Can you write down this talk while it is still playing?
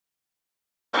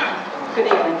Good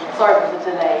evening. Sorry for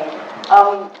the delay.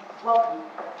 Welcome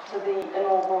to the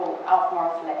inaugural Alf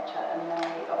Morris Lecture in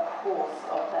memory, of course,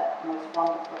 of that most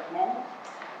wonderful of men.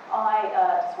 I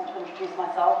just want to introduce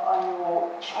myself. I'm your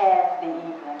chair for the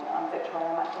evening. I'm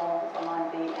Victoria MacDonald, and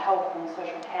I'm the Health and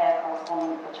Social Care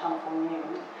correspondent for Channel 4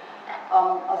 News.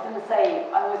 I was going to say,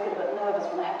 I always get a bit nervous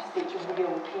when I have to speak to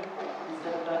real people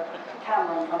instead of a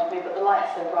camera in front of me, but the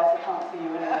light's so bright I can't see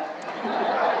you anyway.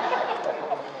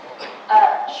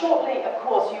 Shortly, of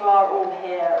course, you are all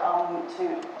here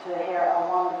to hear our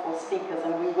wonderful speakers,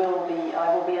 and I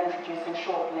will be introducing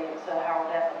shortly Sir Harold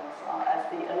Evans as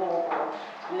the inaugural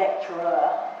lecturer.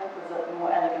 I think there's a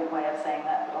more elegant way of saying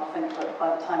that, but I'll think of it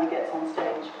by the time he gets on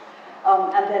stage.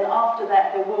 And then after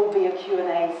that, there will be a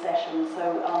Q&A session,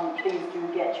 so please do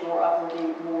get your, I've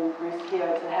already warned Bruce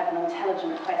Keogh to have an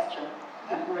intelligent question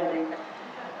ready.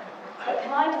 But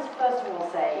can I just first of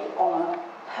all say, on a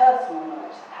personal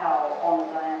note, how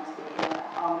honoured I am to be here.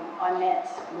 I met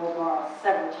Lord Morris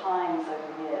several times over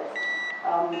the years,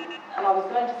 and I was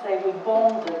going to say we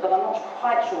bonded, but I'm not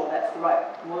quite sure that's the right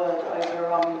word, over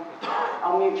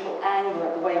our mutual anger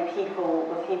at the way people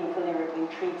with haemophilia have been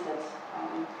treated.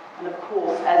 And of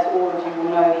course, as all of you will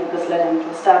know, this led him to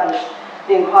establish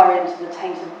the inquiry into the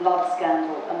tainted blood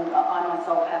scandal, and I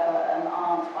myself have an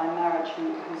aunt by marriage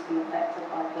who's been affected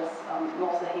by this,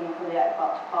 not a haemophiliac,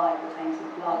 but by the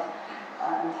tainted blood,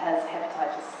 and has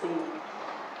hepatitis C.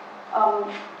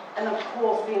 And of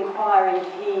course, the inquiry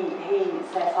he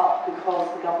set up because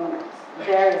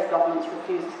various governments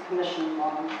refused to commission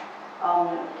one,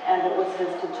 and it was his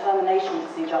determination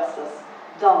to see justice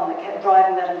done that kept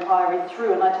driving that inquiry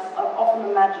through. And I've often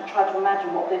tried to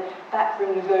imagine what the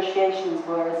backroom negotiations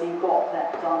were as he got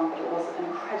that done, but it was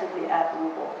incredibly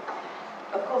admirable.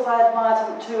 Of course, I admired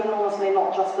him too enormously,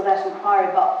 not just for that inquiry,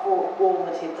 but for all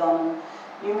that he'd done.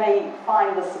 You may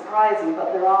find this surprising,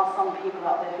 but there are some people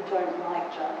out there who don't like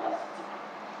journalists.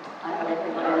 I know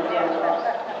everybody in here is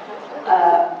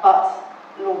that. But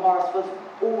Lord Morris was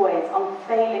always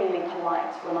unfailingly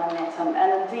polite when I met him,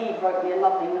 and indeed wrote me a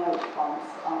lovely note once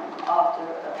after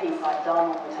a piece I'd done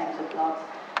on the tainted blood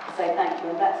to say thank you,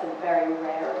 and that's a very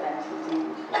rare event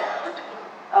indeed.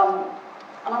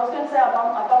 And I was going to say, I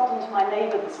bumped into my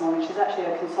neighbour this morning. She's actually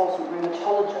a consultant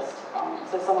rheumatologist,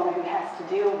 so someone who has to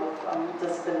deal with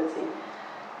disability.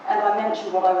 And I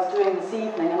mentioned what I was doing this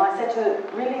evening, and I said to her,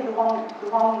 really the one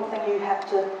thing you have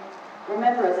to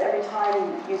remember is every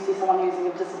time you see someone using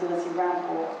a disability ramp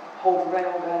or hold a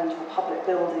rail going into a public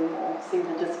building or see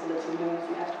the disability lose,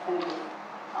 you have to think of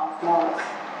Alf Morris.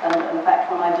 And in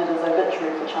fact, when I did his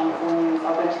obituary for Channel 4 News,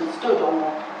 I went and stood on the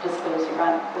disability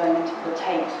ramp going into the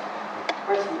Tate,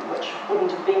 Britain, which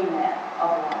wouldn't have been there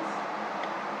otherwise.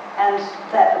 And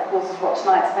that, of course, is what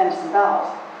tonight's event is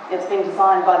about. It's been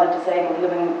designed by the Disabled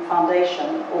Living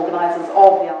Foundation, organisers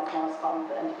of the Alf Morris Fund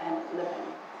for Independent Living.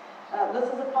 This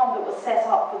is a fund that was set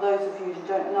up, for those of you who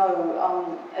don't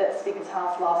know, at Speaker's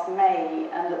House last May,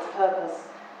 and its purpose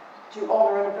to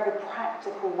honour in a very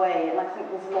practical way, and I think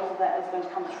there's a lot of that is going to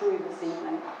come through this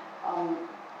evening,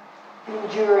 the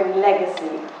enduring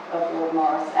legacy of Lord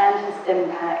Morris and his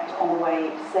impact on the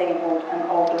way disabled and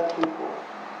older people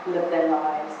live their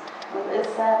lives. And it is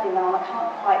sadly now, and I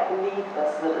can't quite believe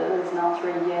this, that it is now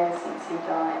 3 years since he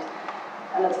died.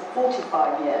 And it's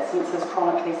 45 years since his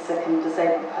Chronically Sick and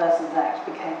Disabled Persons Act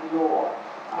became law.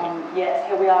 Yet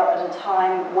here we are at a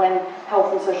time when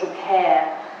health and social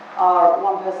care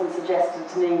one person suggested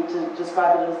to me to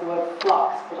describe it as the word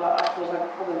flux, but I thought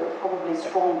probably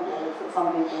stronger words that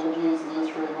some people would use in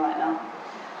this room right now,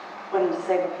 when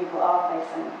disabled people are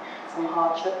facing some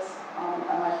hardships.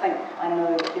 And I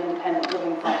know that the Independent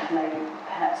Living Fund may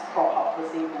perhaps crop up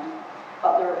this evening.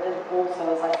 But there is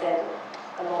also, as I said,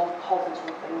 a lot of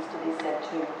positive things to be said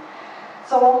too.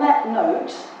 So on that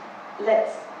note,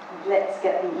 let's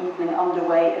get the evening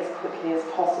underway as quickly as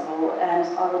possible, and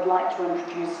I would like to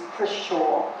introduce Chris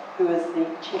Shaw, who is the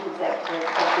Chief Executive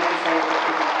of the Disabled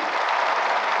Living.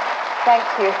 Thank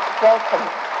you. Welcome.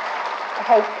 I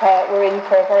hope we're in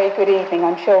for a very good evening.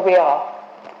 I'm sure we are.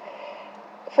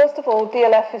 First of all,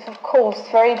 DLF is of course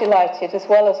very delighted as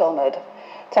well as honoured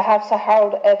to have Sir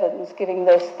Harold Evans giving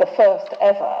this the first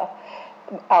ever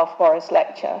Alf Morris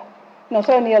Lecture. Not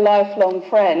only a lifelong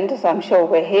friend, as I'm sure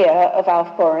we're here, of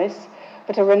Alf Morris,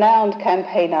 but a renowned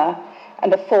campaigner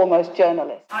and a foremost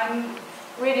journalist. I'm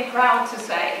really proud to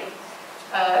say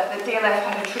that DLF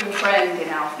had a true friend in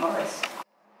Alf Morris.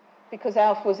 Because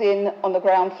Alf was in on the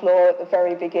ground floor at the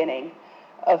very beginning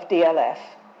of DLF.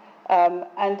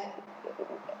 And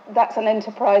that's an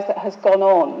enterprise that has gone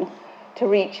on to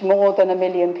reach more than 1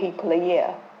 million people a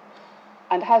year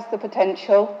and has the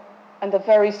potential and the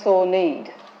very sore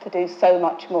need to do so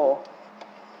much more.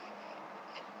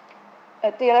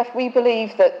 At DLF, we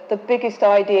believe that the biggest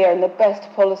idea and the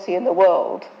best policy in the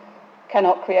world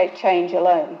cannot create change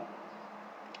alone.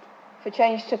 For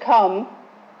change to come,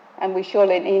 and we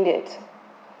surely need it,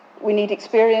 we need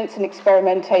experience and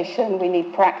experimentation, we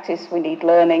need practice, we need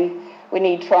learning, we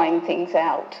need trying things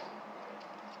out.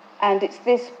 And it's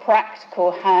this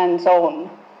practical,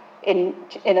 hands-on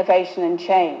innovation and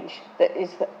change that is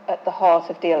at the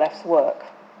heart of DLF's work.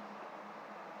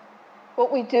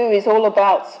 What we do is all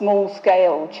about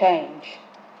small-scale change,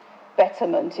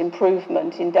 betterment,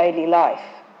 improvement in daily life,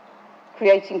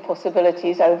 creating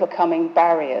possibilities, overcoming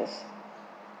barriers,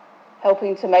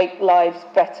 helping to make lives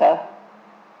better,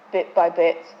 bit by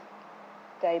bit,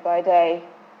 day by day,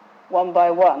 one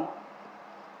by one.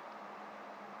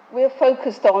 We're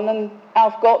focused on, and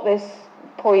Alf got this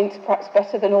point perhaps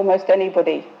better than almost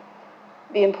anybody,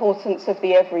 the importance of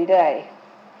the everyday.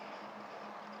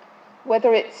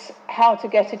 Whether it's how to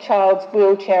get a child's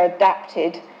wheelchair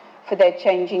adapted for their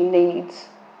changing needs,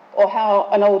 or how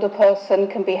an older person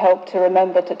can be helped to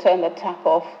remember to turn the tap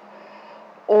off,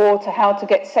 or to how to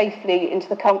get safely into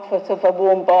the comfort of a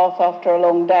warm bath after a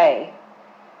long day,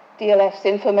 DLF's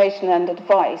information and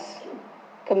advice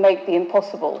can make the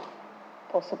impossible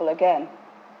possible again.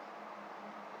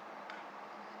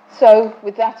 So,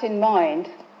 with that in mind,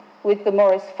 with the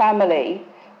Morris family,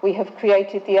 we have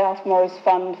created the Alf Morris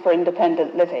Fund for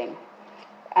Independent Living,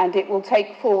 and it will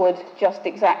take forward just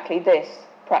exactly this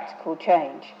practical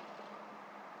change.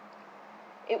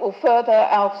 It will further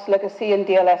Alf's legacy and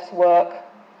DLF's work,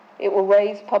 it will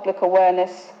raise public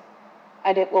awareness,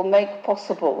 and it will make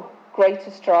possible greater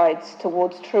strides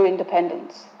towards true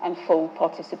independence and full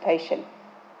participation.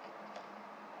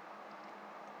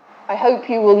 I hope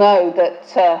you will know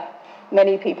that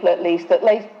many people at least, that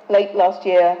late last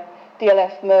year,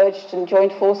 DLF merged and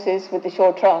joined forces with the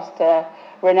Shaw Trust, a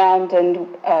renowned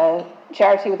and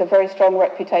charity with a very strong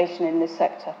reputation in this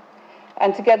sector.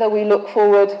 And together we look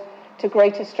forward to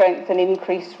greater strength and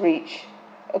increased reach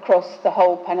across the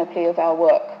whole panoply of our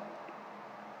work.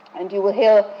 And you will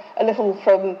hear a little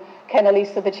from Ken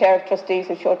Elisa, the Chair of Trustees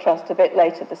of Shaw Trust, a bit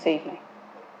later this evening.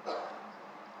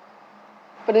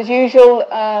 But as usual,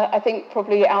 I think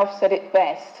probably Alf said it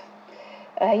best.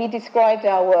 He described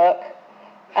our work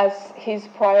as his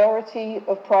priority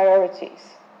of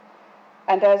priorities,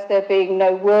 and as there being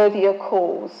no worthier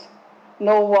cause,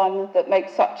 nor one that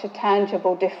makes such a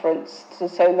tangible difference to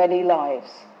so many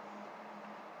lives.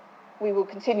 We will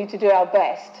continue to do our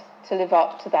best to live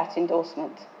up to that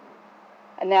endorsement.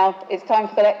 And now it's time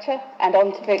for the lecture, and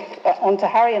on to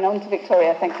Harry and on to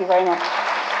Victoria. Thank you very much.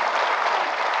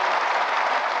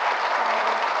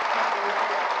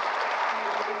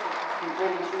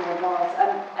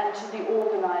 And to the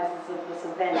organisers of this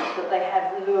event, that they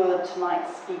have lured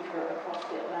tonight's speaker across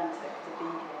the Atlantic to be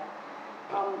here.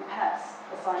 Perhaps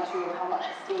a sign to you of how much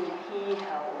esteem he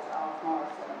held Alf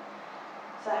Morrison.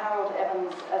 Sir Harold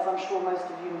Evans, as I'm sure most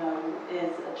of you know,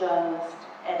 is a journalist,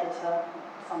 editor,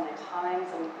 Sunday Times,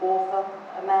 and author,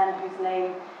 a man whose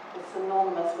name is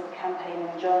synonymous with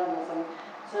campaigning journalism.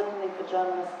 Certainly for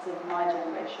journalists of my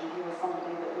generation, he was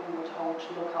somebody that we were told to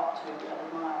look up to and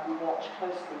admire and watch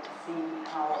closely to see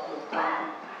how it was done.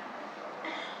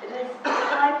 It is the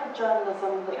type of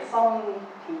journalism that some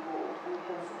people think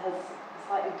has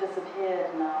slightly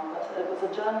disappeared now, but it was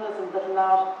a journalism that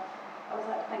allowed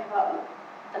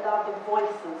the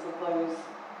voices of those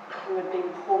who had been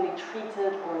poorly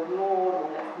treated or ignored or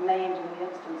left maimed in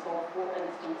the instance of, for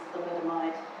instance, the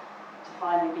Lidamite, to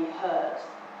finally be heard.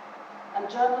 And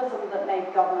journalism that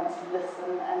made governments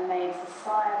listen and made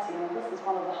society, and this is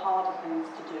one of the harder things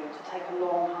to do, to take a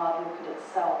long, hard look at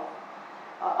itself.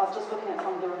 I was just looking at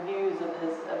some of the reviews of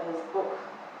his book,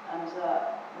 and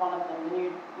one of them,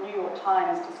 the New York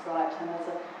Times, described him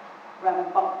as a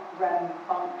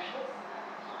rambunctious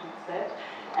mindset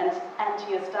and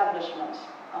anti-establishment.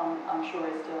 I'm sure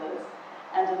he still is.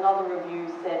 And another review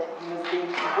said he was the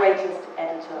greatest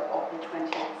editor of the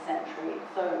 20th century.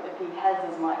 So if he has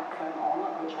his microphone on,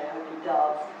 which I hope he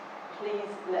does, please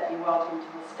let me welcome to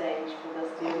the stage for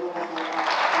this the inaugural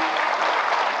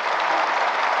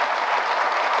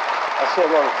I see a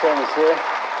lot of friends here,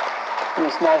 and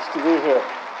it's nice to be here.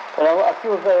 And I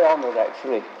feel very honoured,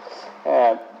 actually,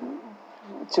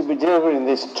 to be delivering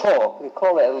this talk. They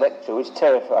call it a lecture, which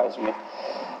terrifies me.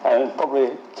 And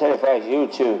probably terrifies you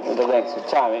too, at the length of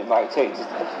time it might take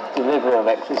to deliver a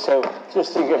lecture, so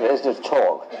just think of it as a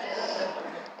talk.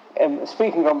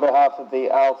 Speaking on behalf of the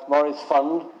Alf Morris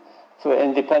Fund for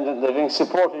Independent Living,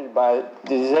 supported by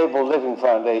the Disabled Living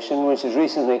Foundation, which has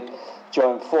recently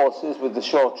joined forces with the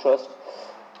Shaw Trust,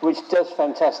 which does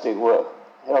fantastic work.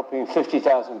 helping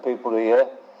 50,000 people a year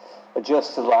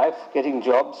adjust to life, getting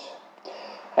jobs,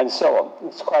 and so on.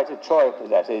 It's quite a troika,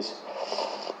 that is.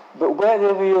 But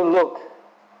wherever you look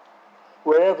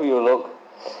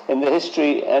in the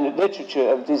history and literature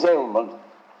of disablement,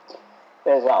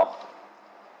 there's Alf.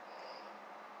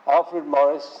 Alfred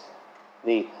Morris,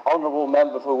 the honourable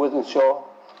member for Wythenshawe.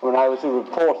 When I was a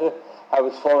reporter, I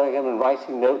was following him and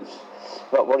writing notes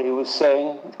about what he was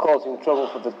saying, causing trouble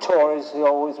for the Tories, he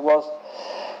always was,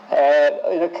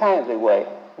 in a kindly way.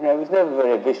 You know, he was never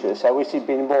very vicious. I wish he'd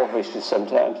been more vicious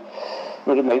sometimes.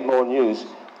 Would have made more news.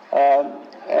 And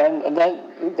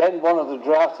then one of the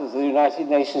drafters of the United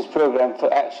Nations Programme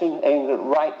for Action aimed at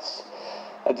rights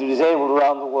of the disabled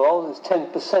around the world is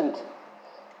 10%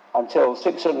 until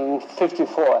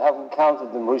 654. I haven't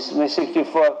counted them recently.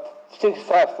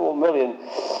 654 million.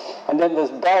 And then there's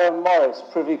Baron Morris,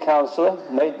 Privy Councillor,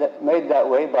 made that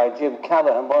way by Jim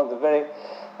Callaghan, one of the very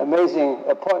amazing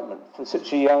appointment for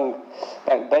such a young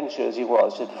backbencher as he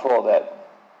was before that.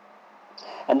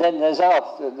 And then there's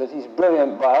Alf, that his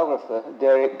brilliant biographer,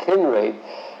 Derek Kinraid,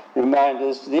 reminds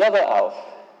us the other Alf,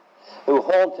 who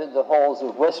haunted the halls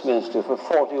of Westminster for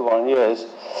 41 years.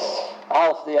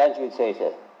 Alf the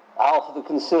agitator, Alf the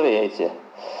conciliator,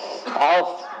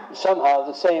 Alf, somehow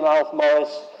the same Alf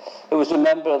Morris, who was a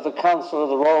member of the Council of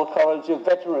the Royal College of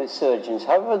Veterinary Surgeons.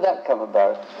 How did that come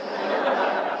about?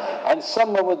 And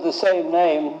someone with the same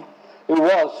name, who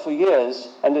was for years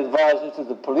an advisor to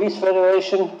the Police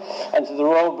Federation and to the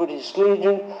Royal British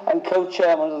Legion and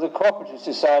co-chairman of the Cooperative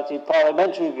Society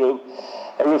Parliamentary Group,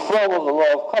 a reformer of the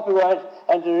law of copyright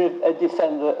and a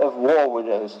defender of war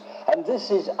widows. And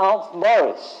this is Alf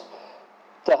Morris,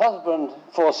 the husband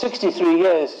for 63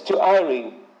 years to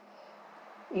Irene.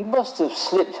 He must have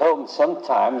slipped home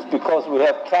sometimes because we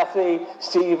have Kathy,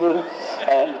 Stephen,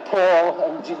 and Paul,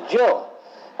 and Jill.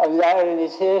 And Irene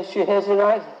is here. Is she here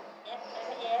tonight?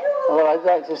 Well, I'd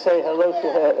like to say hello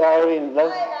to her, Irene.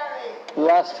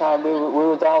 Last time we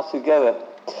were all together.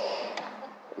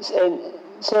 And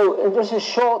so in just a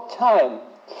short time,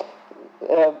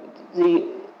 the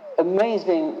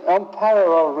amazing,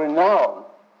 unparalleled renown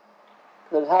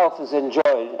that Alf has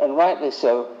enjoyed, and rightly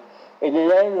so, in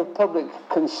an area of public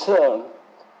concern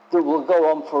that will go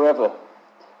on forever.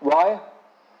 Why?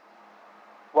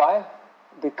 Why?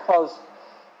 Because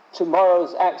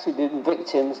tomorrow's accident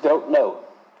victims don't know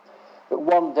that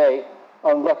one day,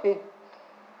 unlucky,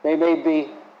 they may be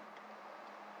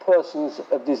persons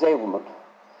of disablement.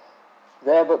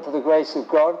 There, but for the grace of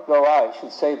God, go I,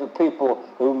 should say the people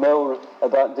who moan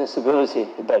about disability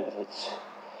benefits.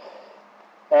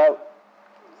 Now,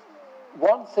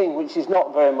 one thing which is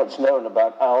not very much known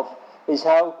about Alf is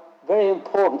how very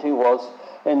important he was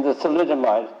in the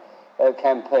thalidomide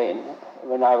campaign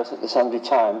when I was at the Sunday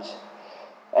Times.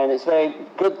 And it's very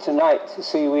good tonight to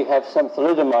see we have some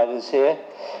thalidomiders here.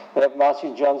 We have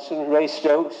Martin Johnson, Ray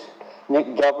Stokes, Nick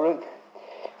Dobrick,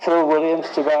 Phil Williams,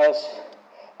 Tobias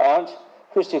Arndt,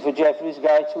 Christopher Jeffries,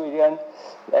 Guy Tweedian,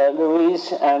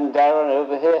 Louise and Darren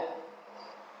over here.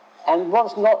 And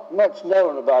what's not much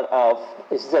known about Alf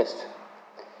is this.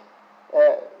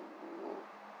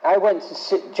 I went to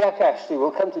see Jack Ashley,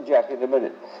 we'll come to Jack in a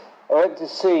minute. I went to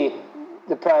see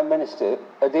the Prime Minister,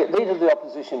 the leader of the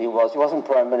opposition he wasn't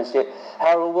Prime Minister,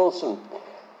 Harold Wilson.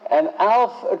 And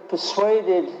Alf had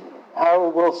persuaded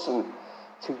Harold Wilson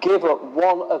to give up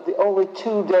one of the only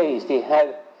 2 days he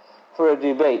had for a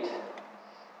debate.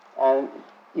 And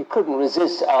you couldn't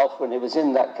resist Alf when he was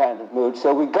in that kind of mood.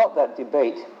 So we got that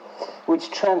debate,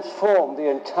 which transformed the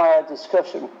entire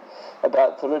discussion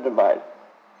about thalidomide.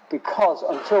 Because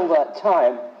until that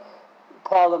time,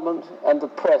 Parliament and the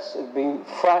press had been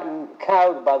frightened,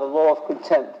 cowed by the law of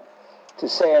contempt to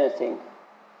say anything.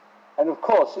 And of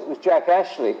course, it was Jack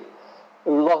Ashley,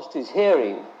 who lost his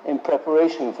hearing in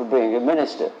preparation for being a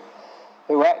minister,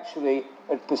 who actually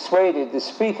had persuaded the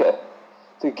Speaker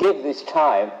to give this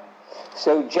time.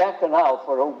 So Jack and Alf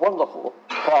were a wonderful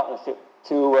partnership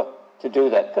to do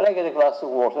that. Could I get a glass of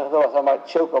water? Otherwise I might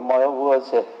choke on my own words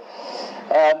here.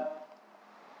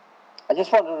 I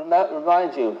just want to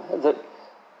remind you that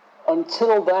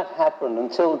until that happened,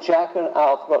 until Jack and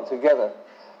Alf got together,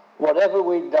 whatever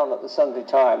we'd done at the Sunday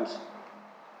Times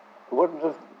wouldn't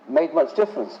have made much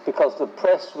difference because the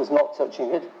press was not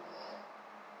touching it.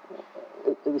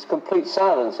 It was complete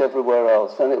silence everywhere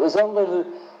else. And it was only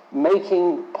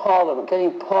making Parliament,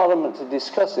 getting Parliament to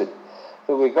discuss it,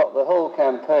 that we got the whole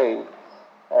campaign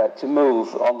to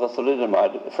move on the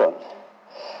thalidomide at the front.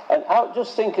 And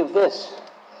just think of this.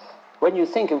 When you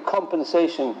think of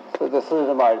compensation for the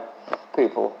thalidomide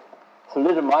people,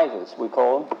 thalidomiders we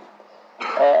call them,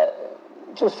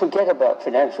 just forget about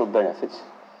financial benefits.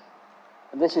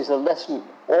 and this is a lesson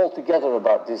altogether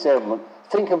about disablement,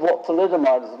 think of what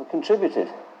thalidomide have contributed.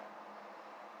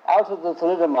 Out of the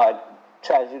thalidomide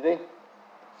tragedy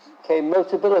came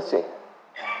Motability.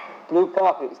 Blue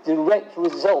Park is direct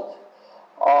result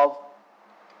of,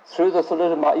 through the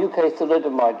thalidomide, UK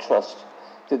Thalidomide Trust,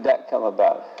 did that come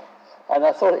about. And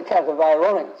I thought it kind of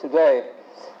ironic today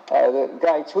that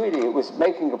Guy Tweedy was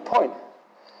making a point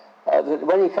that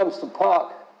when he comes to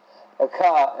park a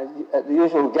car at the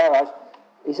usual garage,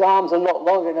 his arms are not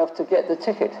long enough to get the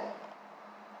ticket.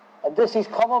 And this is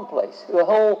commonplace. The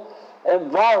whole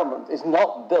environment is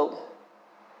not built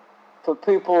for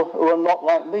people who are not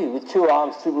like me, with 2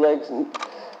 arms, 2 legs, and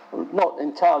not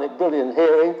entirely brilliant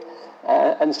hearing,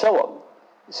 and so on.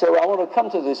 So I want to come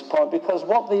to this point because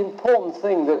what the important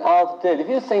thing that Alf did, if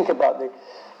you think about the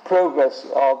progress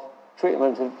of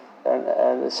treatment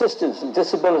and assistance and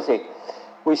disability,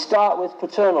 we start with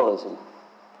paternalism.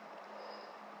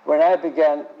 When I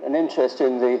began an interest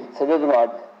in the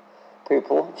thalidomide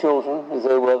people, children, as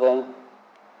they were then,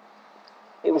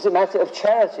 it was a matter of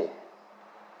charity.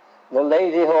 The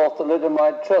Lady Hall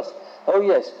Thalidomide Trust. Oh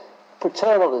yes,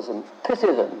 paternalism, pity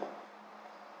them.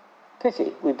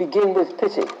 Pity. We begin with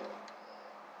pity,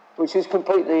 which is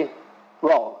completely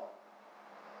wrong.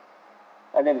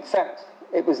 And in fact,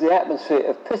 it was the atmosphere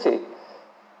of pity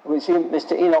which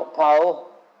Mr. Enoch Powell,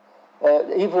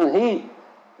 even he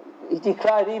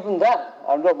decried even that.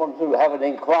 I don't want to have an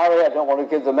inquiry, I don't want to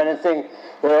give them anything,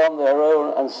 they're on their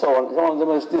own, and so on. It's one of the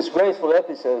most disgraceful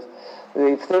episodes.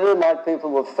 The thalidomide people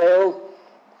were failed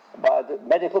by the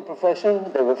medical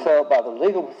profession, they were failed by the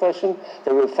legal profession,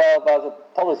 they were failed by the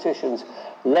politicians,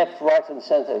 left, right, and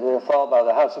centre. They were failed by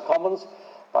the House of Commons,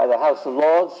 by the House of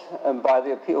Lords, and by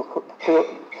the appeal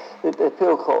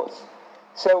courts.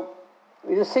 So,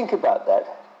 you just think about that.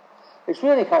 It's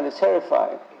really kind of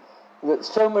terrifying that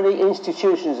so many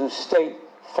institutions of state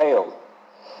failed.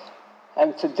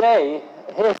 And today,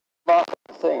 here's the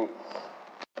remarkable thing.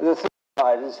 The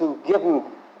thalidomiders who've given,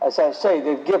 as I say,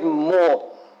 they've given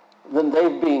more than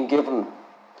they've been given.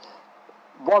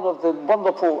 One of the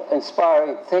wonderful,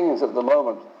 inspiring things at the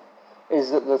moment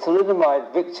is that the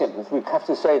thalidomide victims, we have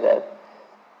to say that,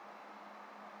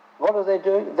 what are they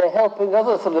doing? They're helping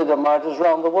other thalidomiders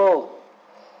around the world.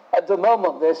 At the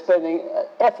moment, they're spending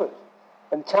effort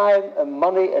and time and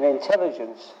money and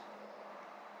intelligence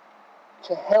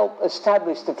to help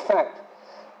establish the fact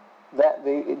that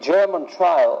the German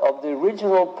trial of the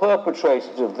original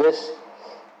perpetrators of this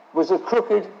was a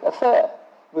crooked affair,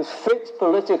 was fixed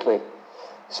politically.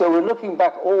 So we're looking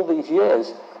back all these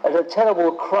years at a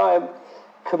terrible crime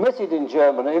committed in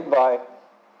Germany by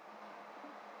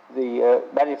the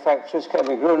manufacturers,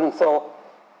 Kevin Grunenthal,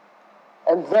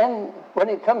 and then when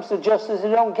it comes to justice, they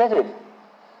don't get it.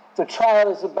 The trial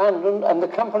is abandoned and the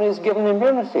company is given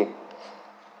immunity.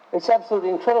 It's absolutely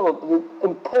incredible. The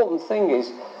important thing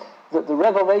is that the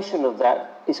revelation of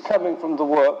that is coming from the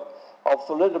work of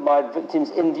thalidomide victims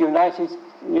in the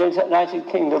United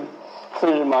Kingdom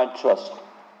Thalidomide Trust.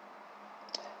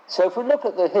 So if we look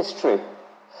at the history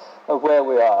of where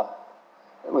we are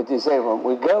with disablement,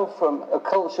 we go from a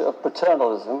culture of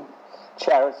paternalism,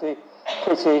 charity,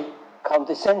 pity,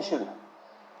 condescension,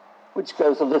 which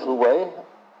goes a little way,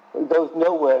 it goes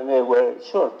nowhere near where it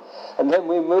should. And then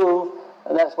we move,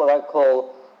 and that's what I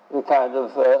call the kind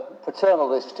of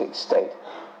paternalistic state.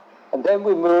 And then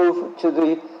we move to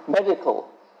the medical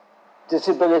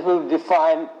disability. We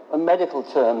define a medical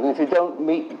term, and if you don't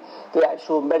meet the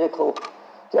actual medical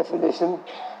definition,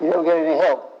 you don't get any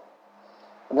help.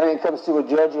 And then it comes to a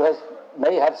judge who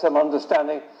may have some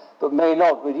understanding, but may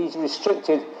not, but he's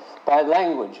restricted by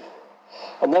language.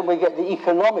 And then we get the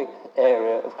economic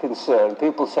area of concern.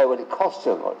 People say, well, it costs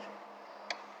so much.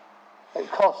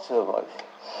 It costs so much.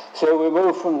 So we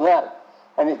move from that,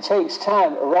 and it takes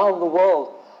time around the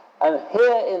world. And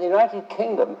here in the United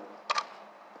Kingdom,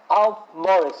 Alf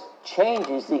Morris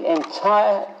changes the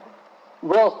entire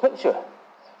world picture.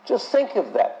 Just think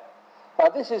of that. Now,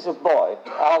 this is a boy,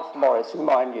 Alf Morris, whom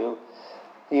I knew.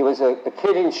 He was a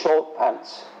kid in short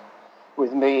pants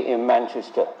with me in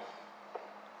Manchester.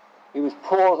 He was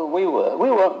poorer than we were. We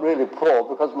weren't really poor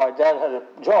because my dad had a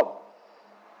job.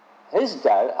 His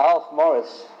dad, Alf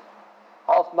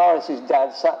Morris's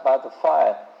dad sat by the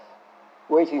fire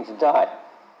waiting to die.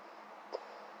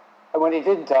 And when he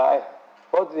did die,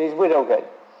 what did his widow get?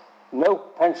 No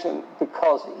pension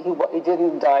because he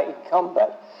didn't die in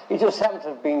combat. He just happened to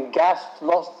have been gassed,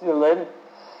 lost a limb,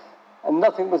 and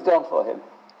nothing was done for him.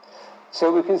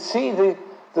 So we can see the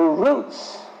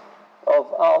roots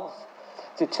of Alf's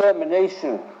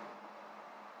determination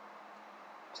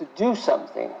to do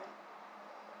something.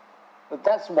 But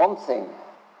that's one thing.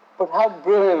 But how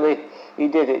brilliantly he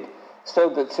did it, so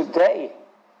that today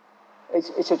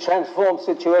it's a transformed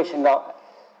situation. Now,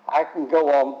 I can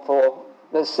go on for,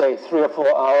 let's say, 3 or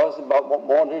 4 hours about what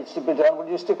more needs to be done. Will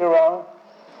you stick around?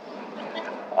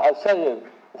 I'll tell you,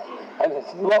 and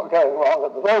there's a lot going wrong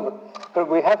at the moment, but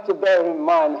we have to bear in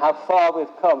mind how far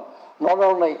we've come, not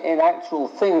only in actual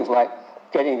things like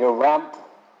getting a ramp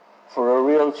for a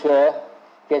wheelchair,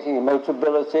 getting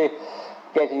mobility,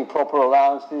 getting proper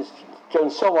allowances, and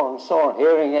so on,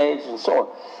 hearing aids and so on.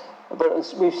 But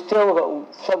we've still got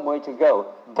some way to go.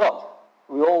 But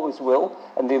we always will,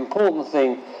 and the important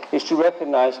thing is to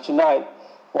recognize tonight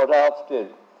what Alf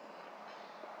did.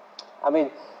 I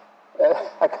mean, we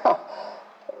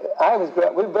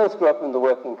both grew up in the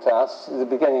working class at the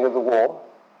beginning of the war,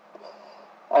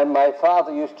 and my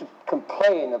father used to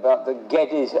complain about the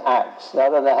Geddes Acts. Now, I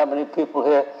don't know how many people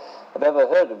here have ever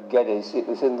heard of Geddes. It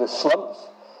was in the slums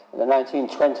in the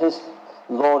 1920s.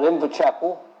 Lord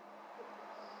Inverchapel,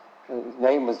 his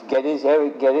name was Geddes,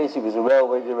 Eric Geddes, he was a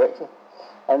railway director,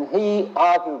 and he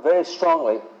argued very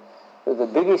strongly that the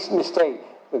biggest mistake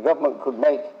the government could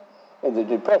make in the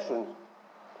Depression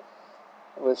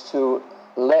was to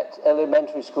let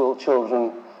elementary school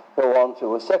children go on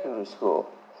to a secondary school,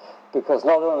 because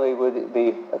not only would it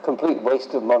be a complete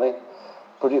waste of money,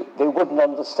 but they wouldn't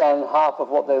understand half of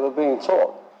what they were being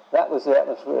taught. That was the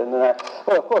atmosphere in the night.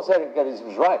 Well, of course, Eric Geddes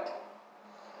was right.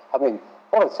 I mean,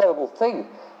 what a terrible thing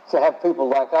to have people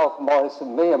like Alf Morris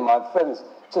and me and my friends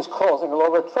just causing a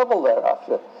lot of trouble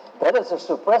thereafter. Better to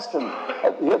suppress them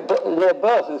at their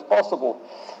birth as possible.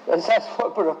 And that's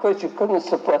what, but of course you couldn't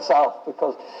suppress Alf,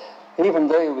 because even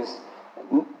though he was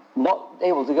not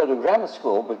able to go to grammar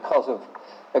school because of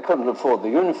they couldn't afford the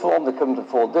uniform, they couldn't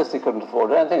afford this, they couldn't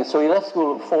afford anything. So he left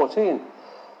school at 14.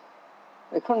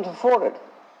 They couldn't afford it.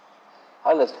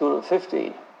 I left school at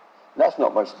 15. That's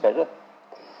not much better.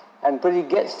 But he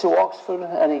gets to Oxford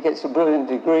and he gets a brilliant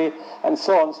degree and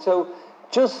so on. So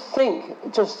just think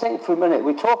for a minute.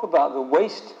 We talk about the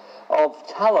waste of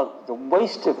talent, the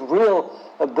waste of real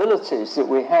abilities that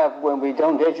we have when we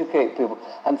don't educate people.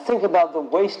 And think about the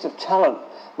waste of talent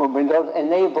when we don't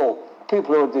enable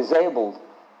people who are disabled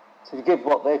to give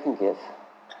what they can give.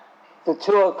 The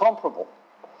two are comparable.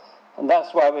 And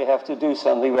that's why we have to do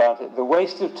something about it. The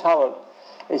waste of talent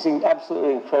is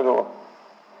absolutely incredible.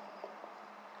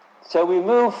 So we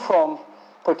move from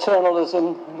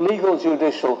paternalism, legal,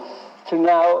 judicial, to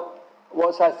now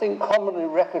what's, I think, commonly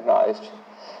recognized,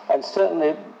 and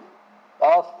certainly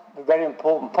a very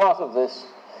important part of this,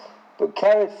 but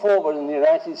carried forward in the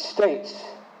United States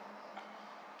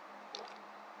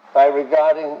by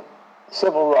regarding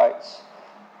civil rights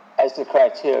as the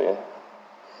criteria.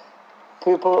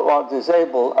 People who are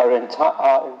disabled are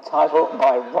entitled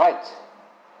by right,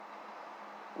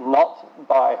 not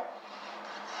by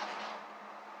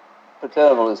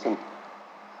paternalism,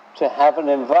 to have an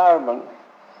environment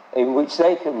in which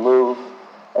they can move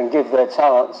and give their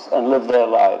talents and live their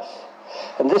lives.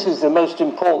 And this is the most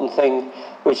important thing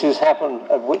which has happened,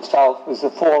 of which Alf was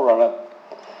the forerunner.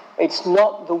 It's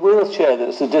not the wheelchair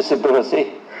that's the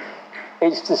disability,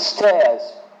 it's the stairs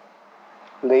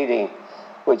leading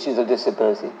which is a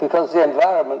disability, because the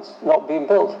environment's not being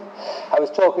built. I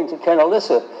was talking to Ken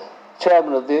Alyssa,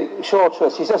 chairman of the Shaw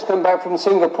Trust. He's just come back from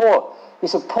Singapore.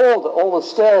 He's appalled at all the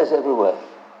stairs everywhere.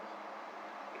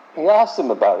 He asked them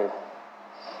about it.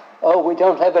 Oh, we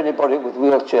don't have anybody with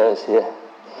wheelchairs here.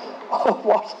 Oh,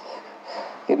 what?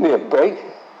 Give me a break.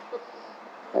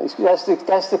 That's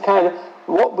the kind of,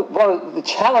 one of the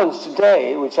challenge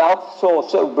today, which Alf saw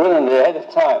so brilliantly ahead of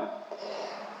time,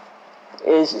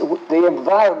 is the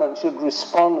environment should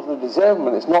respond to the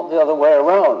disablement. It's not the other way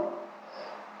around.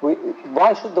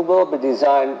 Why should the world be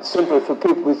designed simply for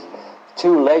people with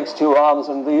 2 legs, 2 arms,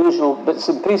 and the usual bits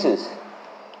and pieces?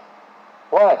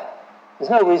 Why? There's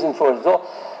no reason for it at all.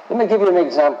 Let me give you an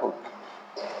example.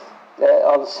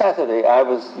 On Saturday, I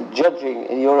was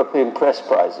judging European press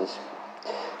prizes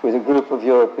with a group of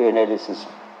European editors.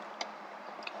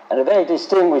 And a very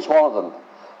distinguished one of them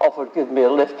offered to give me a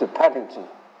lift to Paddington.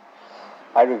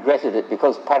 I regretted it,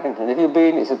 because Paddington, have you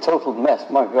been? It's a total mess.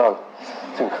 My God,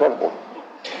 it's incredible.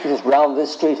 You just round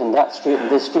this street and that street and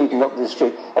this street and up this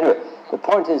street. Anyway, the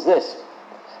point is this.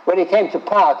 When he came to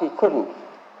park, he couldn't.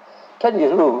 Plenty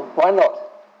of room. Why not?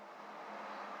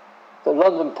 The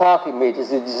London parking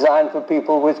meters are designed for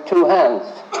people with 2 hands.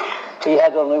 He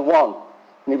had only 1,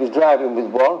 and he was driving with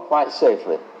 1 quite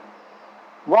safely.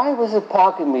 Why was the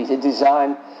parking meter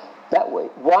designed that way?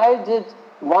 Why did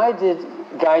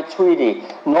Guy Tweedy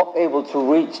not able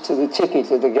to reach to the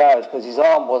ticket at the garage because his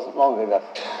arm wasn't long enough?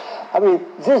 I mean,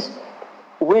 this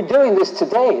we're doing this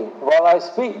today. While I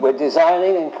speak, we're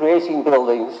designing and creating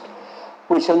buildings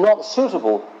which are not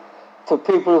suitable for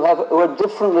people who are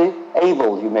differently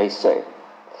able, you may say.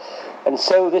 And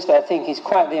so this, I think, is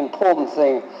quite the important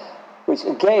thing, which,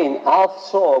 again, Alf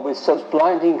saw with such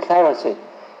blinding clarity.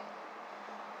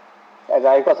 And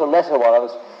I got a letter while I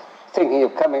was thinking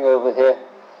of coming over here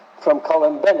from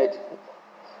Colin Bennett,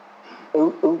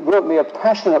 who wrote me a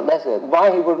passionate letter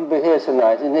why he wouldn't be here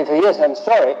tonight. And if he is, I'm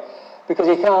sorry, because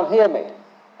he can't hear me.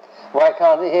 Why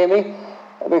can't he hear me?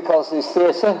 Because this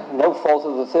theatre, no fault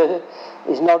of the theatre,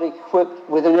 is not equipped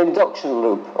with an induction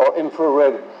loop or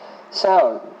infrared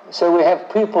sound. So we have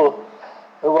people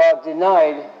who are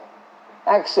denied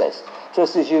access,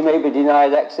 just as you may be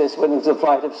denied access when there's a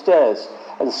flight of stairs,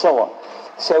 and so on.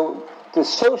 So the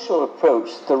social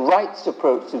approach, the rights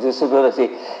approach to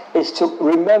disability, is to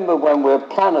remember when we're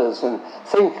planners and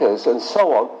thinkers and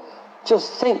so on,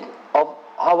 just think of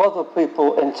how other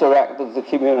people interact with the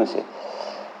community.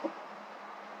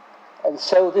 And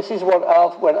so this is what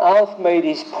when Alf made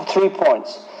his 3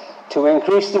 points: to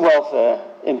increase the welfare,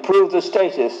 improve the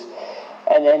status,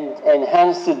 and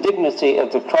enhance the dignity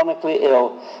of the chronically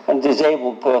ill and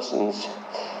disabled persons.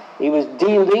 He was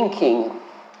delinking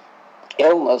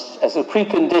illness as a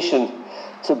precondition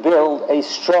to build a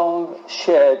strong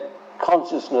shared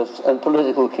consciousness and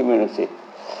political community.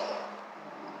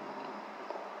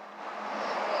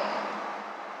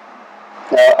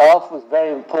 Now, Alf was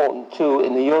very important too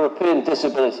in the European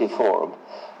Disability Forum,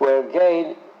 where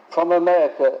again, from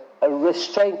America, a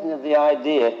restraining of the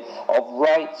idea of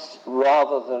rights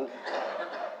rather than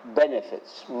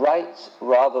benefits. Rights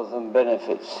rather than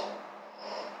benefits.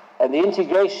 And the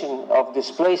integration of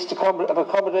displaced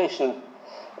accommodation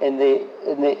in the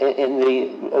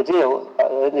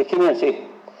community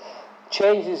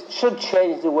should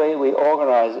change the way we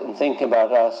organise and think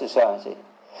about our society,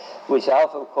 which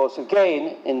Alf, of course,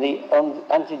 again, in the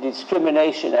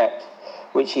Anti-Discrimination Act,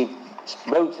 which he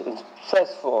wrote and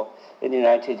pressed for in the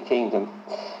United Kingdom,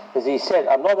 as he said,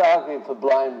 I'm not arguing for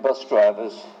blind bus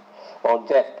drivers or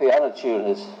deaf piano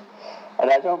tuners, and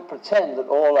I don't pretend that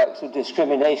all acts of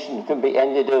discrimination can be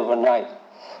ended overnight.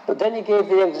 But then he gave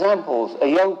the examples. A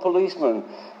young policeman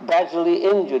badly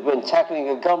injured when tackling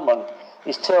a gunman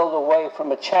is turned away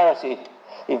from a charity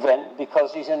event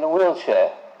because he's in a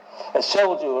wheelchair. A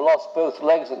soldier who lost both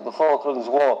legs at the Falklands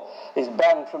War is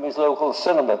banned from his local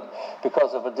cinema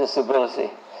because of a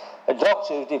disability. A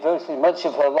doctor who's devoted much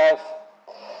of her life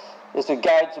as a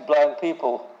guide to blind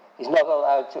people is not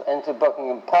allowed to enter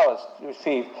Buckingham Palace to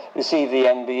receive the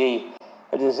MBE.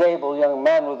 A disabled young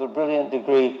man with a brilliant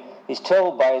degree is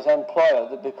told by his employer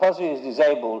that because he is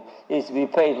disabled, he is to be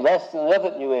paid less than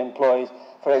other new employees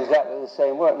for exactly the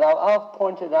same work. Now, I've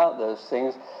pointed out those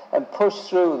things and pushed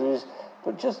through these,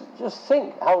 but just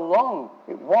think how long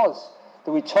it was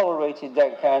that we tolerated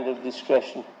that kind of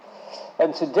discretion.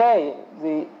 And today,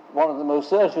 one of the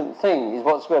most urgent things is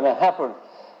what's going to happen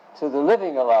to the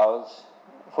living allowance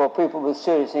for people with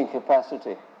serious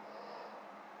incapacity.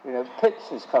 You know,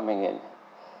 PIPS is coming in,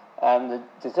 and the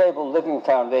Disabled Living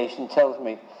Foundation tells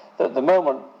me that at the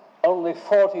moment only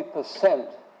 40%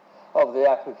 of the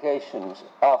applications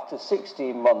after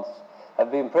 16 months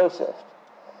have been processed.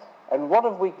 And what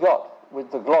have we got with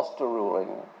the Gloucester ruling?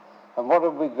 And what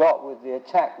have we got with the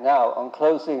attack now on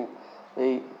closing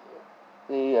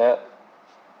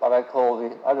what I call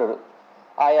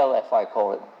ILF, I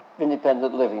call it,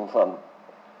 Independent Living Fund.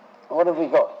 What have we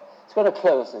got? It's going to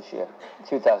close this year,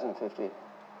 2015.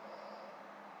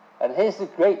 And here's the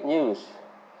great news.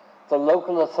 The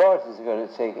local authorities are going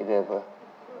to take it over.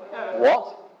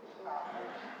 What?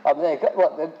 I mean,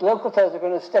 what? The local authorities are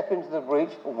going to step into the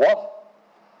breach. What?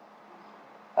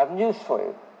 I have news for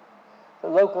you. The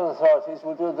local authorities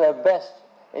will do their best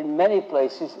in many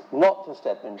places not to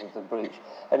step into the breach.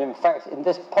 And in fact, in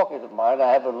this pocket of mine,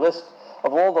 I have a list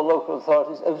of all the local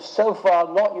authorities who have so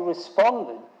far not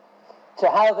responded to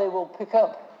how they will pick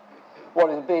up what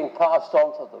is being passed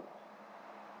on to them.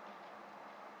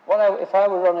 If I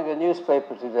were running a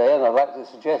newspaper today, and I'd like to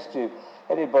suggest to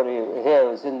anybody here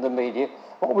who's in the media,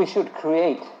 what we should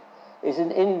create is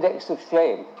an index of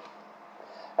shame.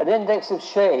 An index of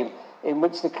shame in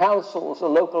which the councils or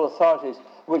local authorities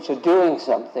which are doing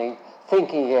something,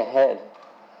 thinking ahead,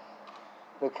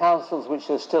 the councils which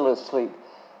are still asleep,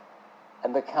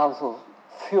 and the councils,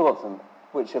 few of them,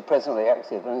 which are presently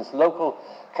active. And as local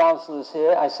councillors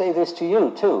here, I say this to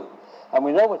you too. And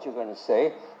we know what you're going to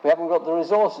say. We haven't got the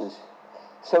resources.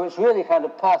 So it's really kind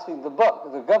of passing the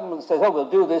buck. The government says, oh, we'll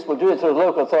do this, we'll do it through the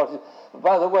local authorities. But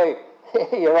by the way,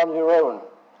 you're on your own.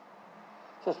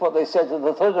 Just what they said to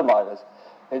the thalidomiders.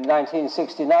 in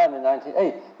 1969 and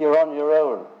 1980, you're on your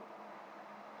own.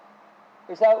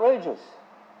 It's outrageous.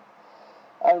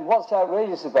 And what's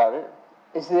outrageous about it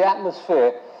is the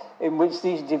atmosphere in which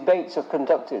these debates are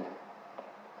conducted.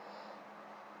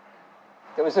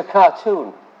 There was a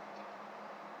cartoon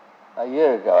a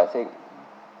year ago, I think,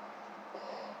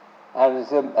 and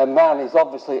there's a man, he's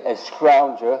obviously a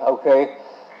scrounger, okay,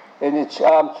 in his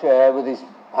armchair with his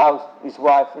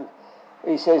wife, and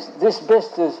he says, "This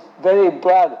business very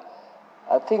bad.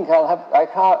 I think can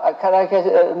I get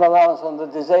an allowance on the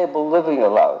disabled living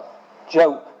allowance?"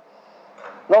 Joke.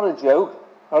 Not a joke.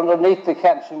 Underneath the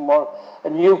caption was, "A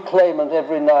new claimant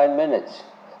every 9 minutes,"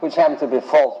 which happened to be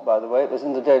false, by the way. It was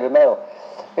in the Daily Mail.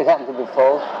 It happened to be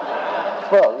false.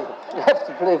 Well, you have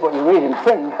to believe what you read in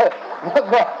print.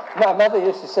 My mother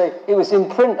used to say, "It was in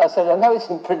print." I said, "I know it's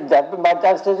in print, Dad, but my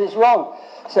dad says it's wrong."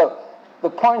 So the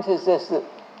point is this, that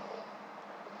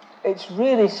it's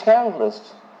really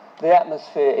scandalous, the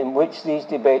atmosphere in which these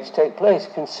debates take place,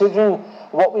 considering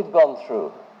what we've gone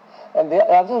through. And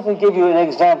I'll just give you an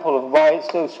example of why it's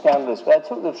so scandalous. But I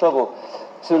took the trouble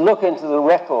to look into the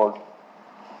record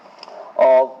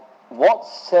of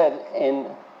what's said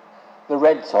in the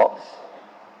Red Talks,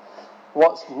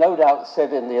 what's no doubt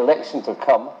said in the election to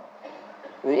come,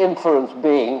 the inference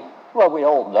being, well, we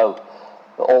all know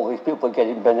that all these people are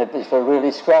getting benefits are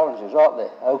really scroungers, aren't they?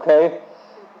 Okay?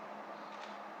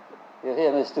 You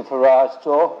hear Mr. Farage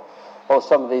talk, or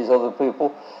some of these other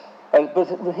people. But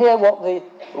hear what the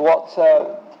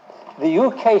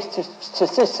UK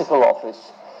Statistical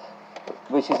Office,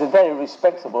 which is a very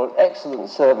respectable and excellent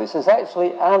service, has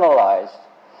actually analysed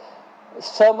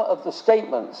some of the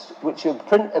statements which have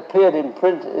appeared in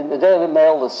print in the Daily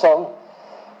Mail, the Sun,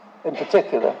 in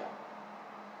particular.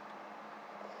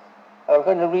 I'm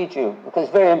going to read you because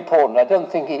it's very important. I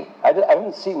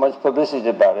haven't seen much publicity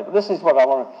about it, but this is what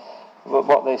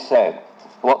what they say.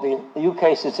 What the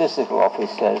UK Statistical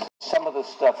Office says, some of the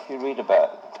stuff you read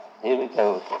about. Here it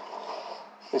goes.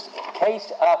 There's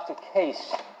case after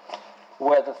case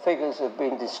where the figures have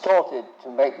been distorted to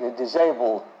make the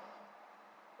disabled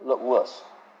look worse.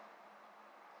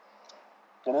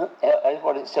 You know, that's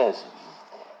what it says.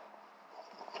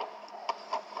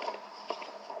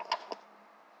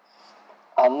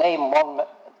 I'll name one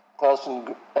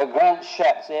person, Grant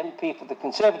Shapps, the MP for the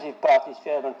Conservative Party's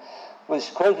chairman,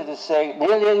 was quoted as saying,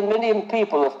 "Nearly 1 million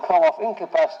people have come off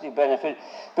incapacity benefit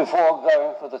before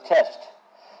going for the test."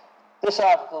 This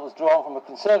article was drawn from a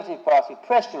Conservative Party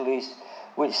press release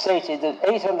which stated that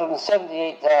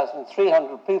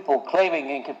 878,300 people claiming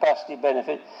incapacity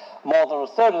benefit, more than a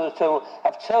third of the total,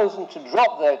 have chosen to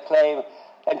drop their claim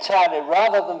entirely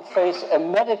rather than face a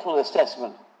medical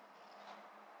assessment.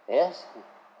 Yes,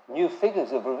 new figures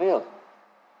have revealed.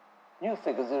 New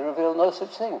figures have revealed no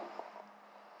such thing.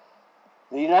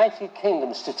 The United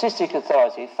Kingdom Statistics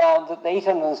Authority found that the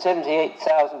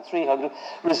 878,300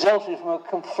 resulted from a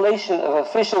conflation of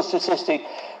official statistics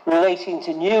relating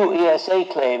to new ESA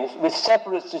claims with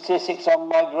separate statistics on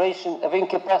migration of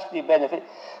incapacity benefit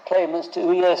claimants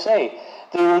to ESA.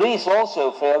 The release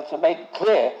also failed to make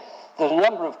clear that a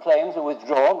number of claims were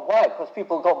withdrawn. Why? Because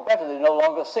people got better, they're no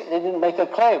longer sick, they didn't make a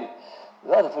claim.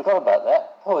 I forgot about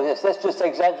that. Oh yes, let's just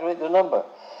exaggerate the number.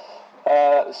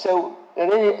 So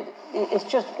it's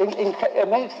just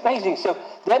amazing. So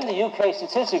then the UK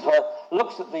Statistical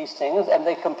looks at these things and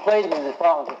they complain to the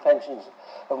Department of Pensions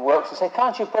and Works and say,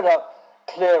 "Can't you put out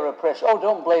clearer pressure? Oh,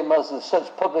 don't blame us as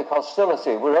such public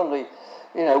hostility. We're only,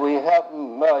 we have,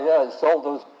 it's all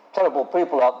those terrible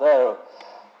people out there."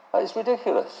 It's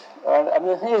ridiculous.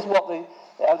 And here's what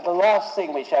the last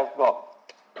thing which I've got.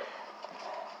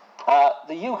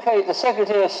 The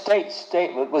Secretary of State's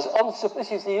statement was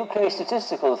this is the UK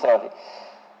Statistical Authority,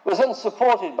 was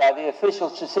unsupported by the official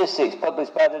statistics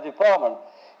published by the department.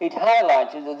 It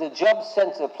highlighted that the job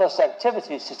centre plus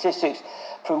activity statistics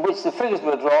from which the figures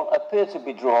were drawn appear to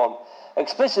be drawn.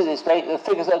 Explicitly state that the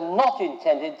figures are not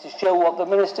intended to show what the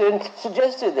minister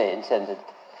suggested they intended.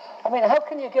 I mean, how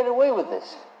can you get away with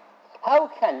this? How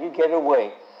can you get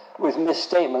away with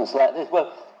misstatements like this?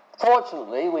 Well,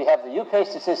 fortunately, we have the UK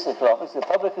Statistical Office, the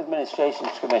Public Administration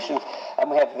Commission,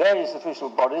 and we have various official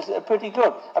bodies that are pretty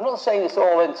good. I'm not saying it's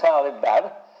all entirely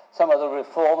bad. Some of the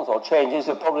reforms or changes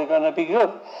are probably going to be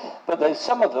good. But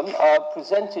some of them are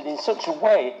presented in such a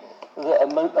way that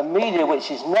a media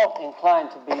which is not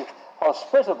inclined to be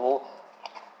hospitable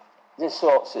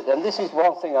distorts it. And this is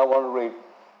one thing I want to read.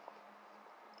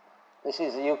 This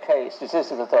is the UK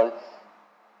Statistical Authority.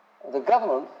 The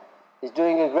government is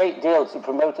doing a great deal to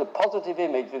promote a positive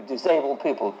image of disabled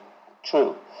people,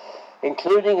 true,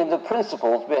 including in the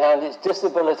principles behind its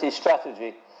disability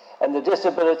strategy and the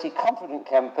Disability Confident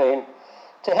Campaign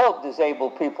to help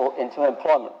disabled people into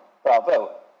employment.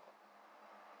 Bravo.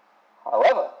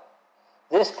 However,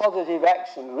 this positive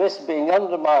action risks being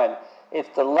undermined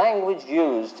if the language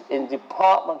used in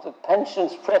Department of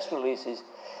Pensions press releases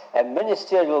and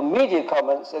ministerial media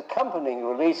comments accompanying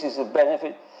releases of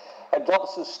benefit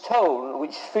adopts a tone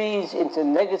which feeds into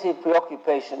negative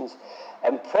preoccupations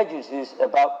and prejudices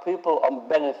about people on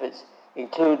benefits,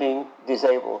 including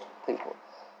disabled people.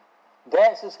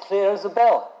 That's as clear as a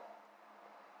bell.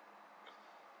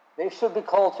 They should be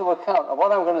called to account. And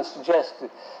what I'm going to suggest to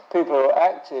people who are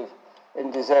active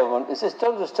in disablement is just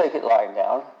don't just take it lying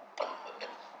down.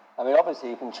 I mean, obviously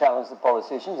you can challenge the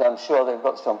politicians. I'm sure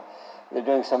they're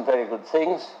doing some very good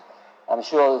things. I'm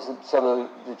sure some of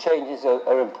the changes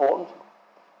are important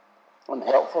and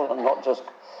helpful and not just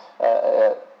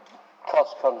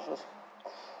cost conscious.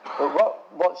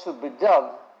 But what should be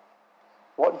done,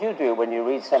 what do you do when you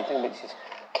read something which is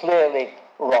clearly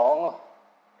wrong,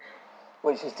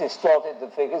 which has distorted the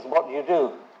figures? What do you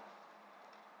do?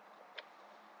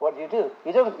 What do you do?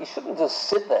 You shouldn't just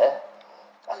sit there,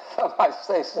 if I might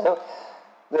say so.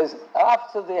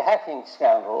 After the hacking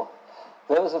scandal,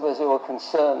 those of us who were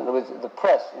concerned with the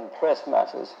press and press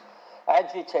matters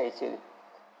agitated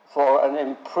for an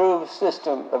improved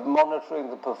system of monitoring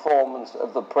the performance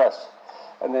of the press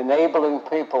and enabling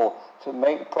people to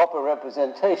make proper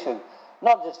representation,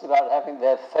 not just about having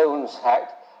their phones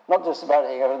hacked, not just about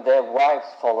having their wives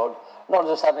followed, not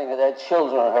just having their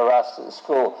children harassed at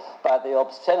school by the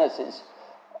obscenities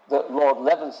that Lord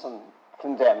Levinson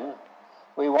condemned.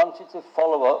 We wanted to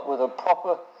follow up with a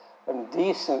proper and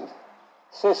decent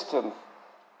system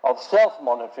of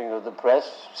self-monitoring of the press,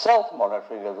 so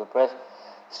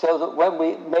that when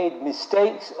we made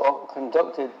mistakes or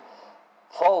conducted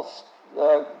false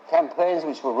campaigns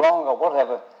which were wrong or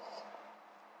whatever,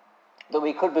 that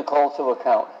we could be called to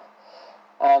account.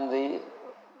 And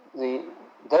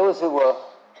those who were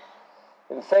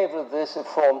in favour of this have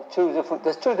formed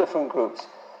there's two different groups.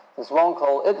 There's one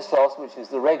called Ipsos, which is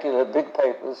the regular big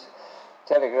papers,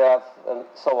 Telegraph and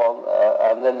so on,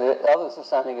 and then the others are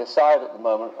standing aside at the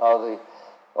moment are the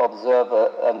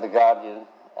Observer and the Guardian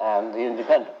and the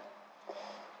Independent.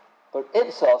 But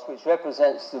Ipsos, which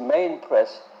represents the main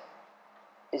press,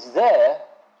 is there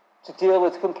to deal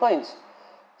with complaints.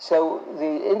 So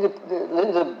Linda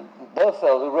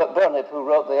Burnip, who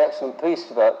wrote the excellent piece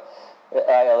about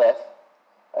ILF,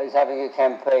 is having a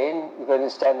campaign. You're going to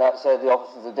stand outside the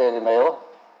office of the Daily Mail.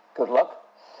 Good luck.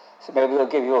 So maybe they'll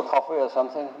give you a coffee or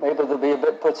something. Maybe they'll be a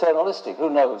bit paternalistic. Who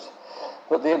knows?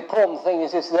 But the important thing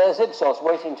is there's Ipsos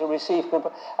waiting to receive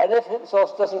complaints. And if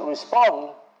Ipsos doesn't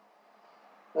respond,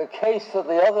 the case for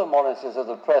the other monitors of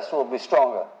the press will be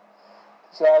stronger.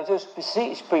 So I just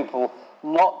beseech people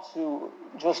not to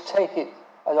just take it,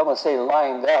 I don't want to say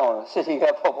lying down or sitting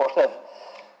up or whatever.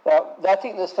 Now, I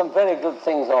think there's some very good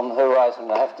things on the horizon,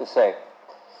 I have to say.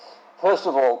 First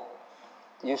of all,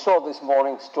 you saw this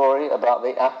morning's story about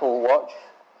the Apple Watch,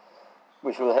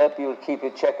 which will help you keep a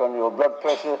check on your blood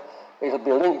pressure. It'll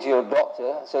be linked to your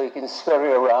doctor, so you can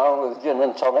scurry around with gin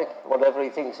and tonic, whatever he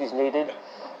thinks is needed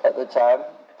at the time.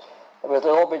 But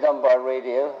it'll all be done by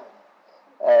radio.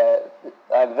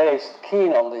 I'm very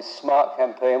keen on this SMART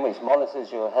campaign, which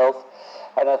monitors your health.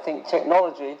 And I think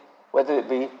technology, whether it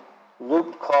be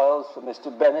looped coils for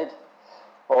Mr. Bennett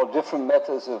or different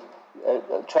methods of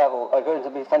travel, are going to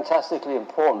be fantastically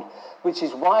important, which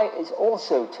is why it's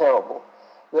also terrible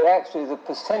that actually the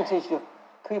percentage of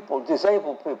people,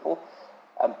 disabled people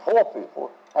and poor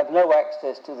people, have no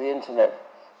access to the internet,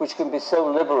 which can be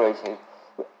so liberating.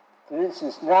 For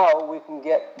instance, now we can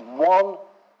get 1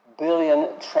 billion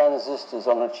transistors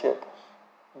on a chip.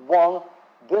 1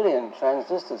 billion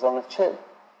transistors on a chip.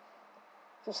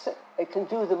 Just think, it can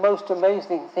do the most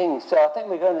amazing things. So I think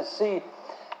we're going to see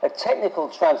a technical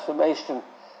transformation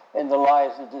in the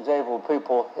lives of disabled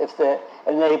people if they're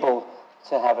enabled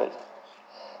to have it.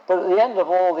 But at the end of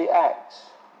all the acts,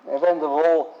 at the end of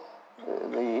all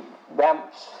the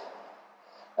ramps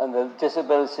and the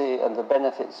disability and the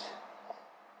benefits,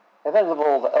 at the end of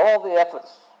all the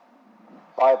efforts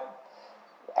by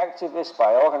activists,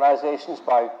 by organizations,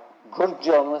 by good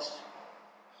journalists,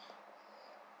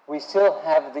 we still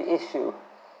have the issue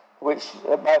which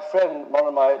my friend, one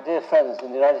of my dear friends in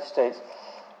the United States,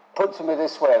 put to me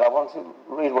this way, and I want to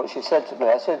read what she said to me.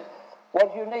 I said,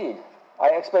 what do you need? I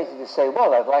expected to say,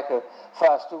 well, I'd like a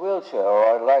faster wheelchair,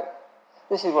 or I'd like...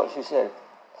 This is what she said.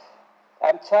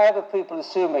 I'm tired of people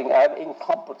assuming I'm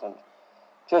incompetent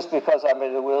just because I'm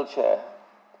in a wheelchair.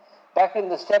 Back in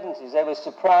the 70s, they were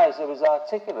surprised I was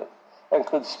articulate and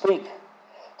could speak.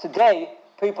 Today,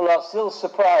 People are still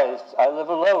surprised. I live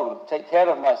alone, take care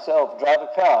of myself, drive a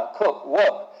car, cook,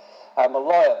 work. I'm a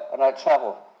lawyer and I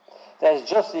travel. There's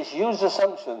just this huge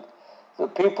assumption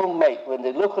that people make when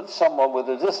they look at someone with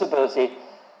a disability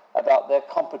about their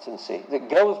competency that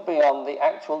goes beyond the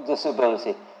actual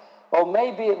disability. Or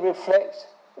maybe it reflects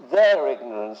their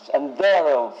ignorance and their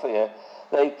own fear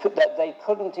that they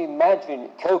couldn't imagine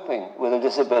coping with a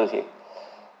disability.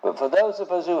 But for those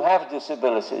of us who have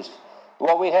disabilities,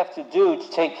 what we have to do to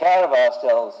take care of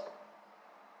ourselves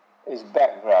is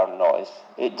background noise.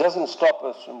 It doesn't stop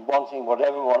us from wanting what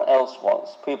everyone else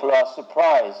wants. People are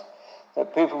surprised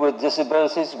that people with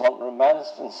disabilities want romance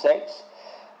and sex,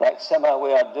 like somehow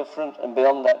we are different and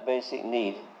beyond that basic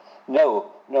need.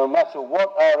 No matter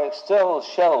what our external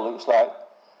shell looks like,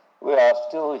 we are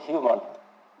still human.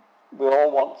 We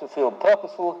all want to feel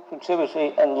purposeful,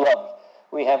 contributory, and loved.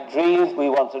 We have dreams, we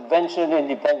want adventure and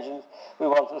independence, we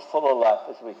want as full a life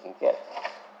as we can get.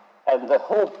 And the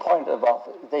whole point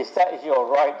about this, that is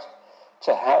your right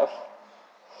to have.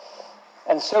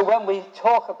 And so when we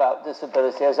talk about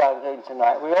disability, as I'm doing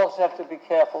tonight, we also have to be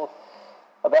careful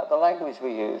about the language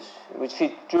we use, which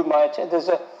drew my attention. There's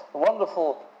a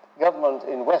wonderful government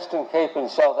in Western Cape in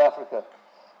South Africa,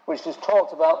 which has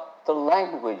talked about the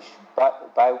language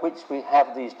by which we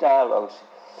have these dialogues.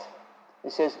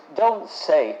 It says, don't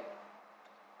say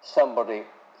somebody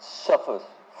suffers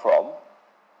from.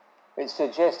 It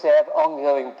suggests they have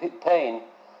ongoing pain,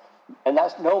 and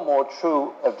that's no more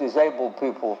true of disabled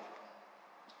people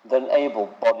than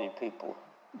able-bodied people.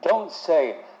 Don't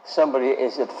say somebody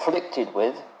is afflicted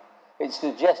with. It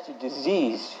suggests a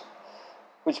disease,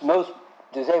 which most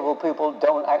disabled people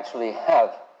don't actually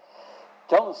have.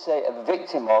 Don't say a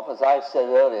victim of, as I said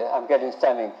earlier. I'm getting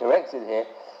standing corrected here,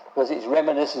 because it's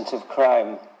reminiscent of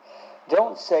crime.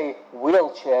 Don't say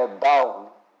wheelchair bound,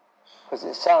 because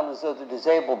it sounds as though the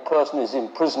disabled person is in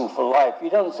prison for life. You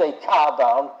don't say car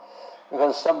bound,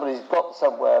 because somebody's got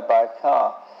somewhere by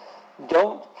car.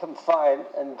 Don't confine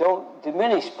and don't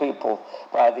diminish people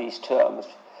by these terms.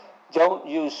 Don't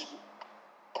use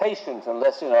patient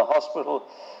unless in a hospital.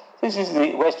 This is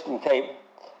the Western Cape.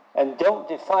 And don't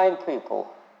define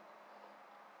people.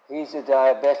 He's a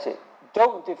diabetic.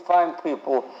 Don't define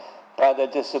people by their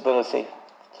disability.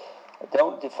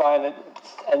 Don't define it.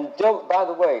 And don't, by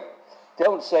the way,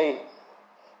 don't say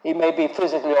he may be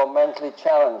physically or mentally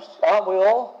challenged. Aren't we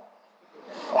all?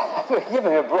 Give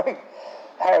me a break.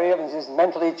 Harry Evans is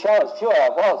mentally challenged. Sure, I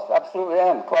was. Absolutely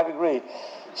am. Quite agree.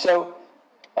 So,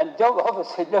 and don't,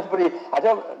 obviously, nobody, I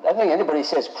don't think anybody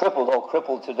says crippled or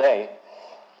crippled today.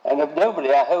 And if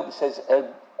nobody, I hope, says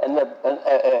an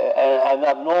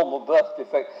abnormal birth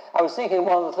defect. I was thinking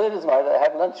one of the theatres that I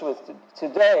had lunch with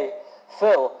today,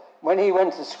 Phil, when he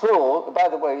went to school, by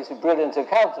the way, he's a brilliant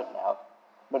accountant now,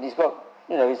 but he's got,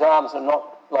 his arms are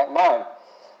not like mine.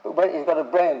 But he's got a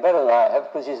brain better than I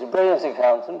have because he's a brilliant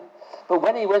accountant. But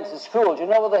when he went to school, do you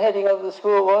know what the heading of the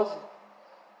school was?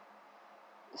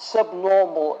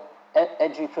 Subnormal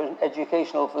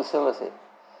educational facility.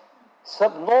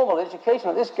 Subnormal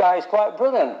educational. This guy is quite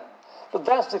brilliant. But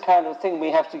that's the kind of thing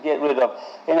we have to get rid of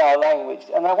in our language.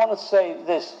 And I want to say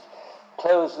this,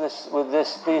 close this with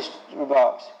these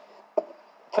remarks.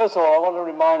 First of all, I want to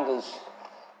remind us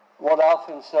what Alf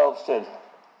himself said.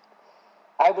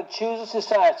 I would choose a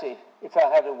society, if I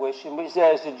had a wish, in which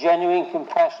there is a genuine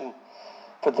compassion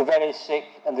for the very sick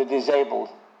and the disabled,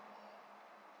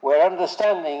 where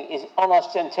understanding is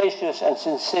unostentatious and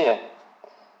sincere,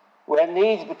 where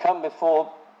needs become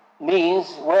before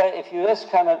means, where if years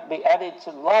cannot be added to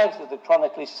lives of the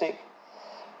chronically sick,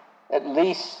 at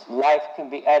least life can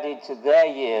be added to their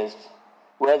years,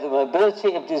 where the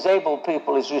mobility of disabled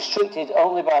people is restricted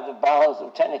only by the bounds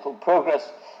of technical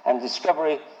progress and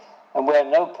discovery, and where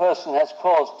no person has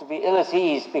cause to be ill at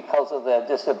ease because of their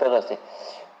disability.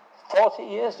 40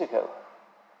 years ago.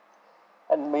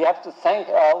 And we have to thank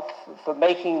Alf for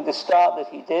making the start that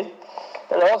he did.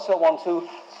 But I also want to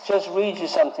just read you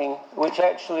something which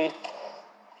actually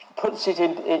puts it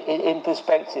in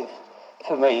perspective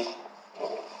for me.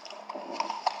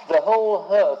 The whole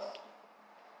earth,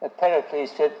 that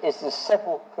Pericles said, is the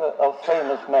sepulchre of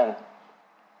famous men.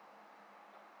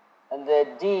 And their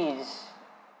deeds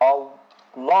are,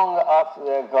 long after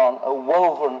they're gone, are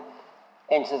woven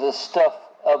into the stuff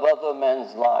of other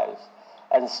men's lives.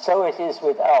 And so it is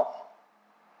with Alf.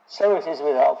 So it is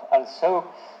with Alf. And so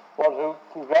I want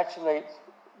to congratulate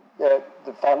the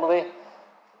family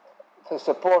for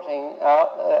supporting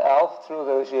Alf through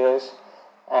those years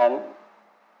and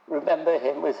remember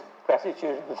him with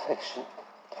gratitude and affection.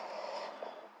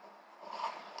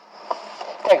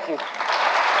 Thank you.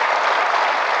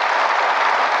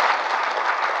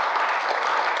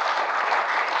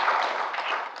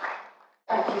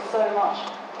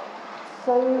 much.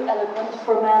 So eloquent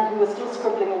for a man who was still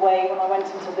scribbling away when I went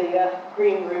into the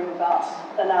green room about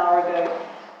an hour ago.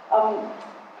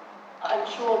 I'm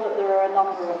sure that there are a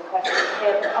number of questions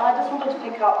here, but I just wanted to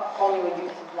pick up on your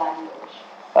use of language.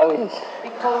 Oh, yes.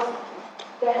 Because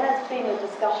there has been a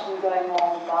discussion going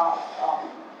on about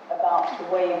the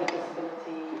way the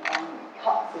disability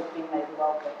cuts have been made, the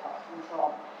welfare cuts and so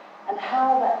on, and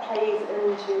how that plays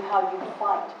into how you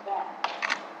fight back.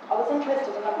 I was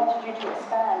interested, and I wanted you to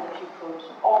expand, if you could,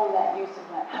 on that use of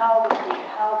that, how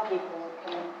people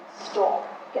can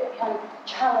can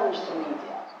challenge the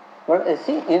media. Well, I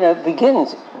think, it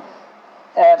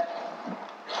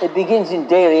begins in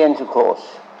daily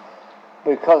intercourse.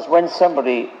 Because when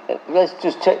somebody, let's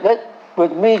just take that,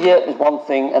 with media is one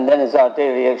thing, and then there's our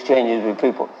daily exchanges with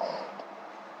people.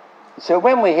 So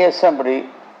when we hear somebody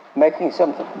making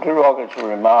some derogatory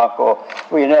remark, or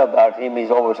we know about him,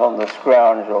 he's always on the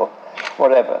scrounge, or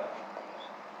whatever,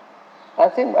 I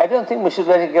don't think we should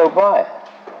let it go by.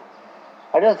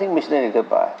 I don't think we should let it go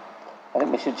by. I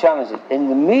think we should challenge it. In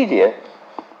the media,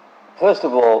 first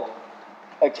of all,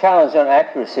 a challenge on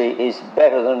accuracy is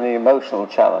better than an emotional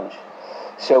challenge.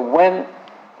 So when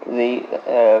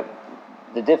the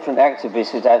different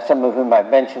activists, some of whom I've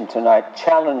mentioned tonight,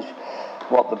 challenge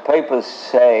what the papers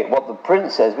say, what the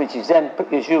print says, which is then,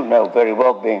 as you know very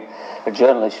well, being a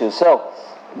journalist yourself,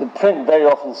 the print very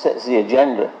often sets the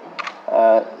agenda.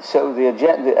 So the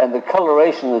agenda and the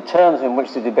coloration, the terms in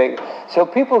which the debate, so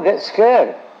people get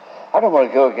scared. I don't want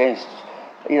to go against,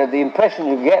 the impression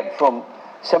you get from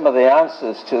some of the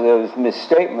answers to those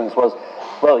misstatements was,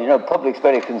 well, public's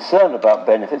very concerned about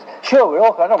benefits. Sure,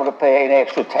 I don't want to pay any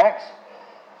extra tax.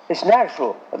 It's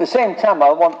natural. At the same time,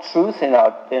 I want truth in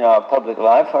our public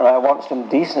life, and I want some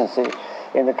decency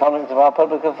in the conduct of our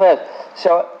public affairs.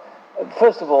 So,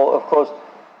 first of all, of course,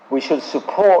 we should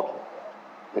support,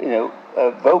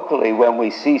 vocally when we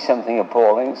see something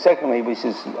appalling. Secondly, we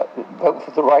should vote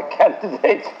for the right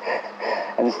candidate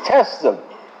and test them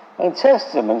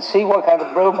and see what kind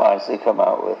of bromides they come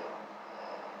out with.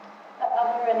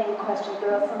 Are there any questions?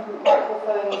 There are some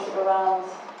microphones around.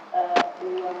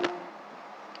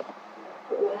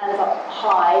 Put your hands up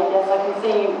high. Yes, I can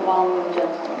see one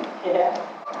gentleman here.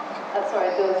 Sorry,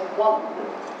 there was one.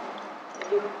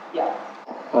 Yeah.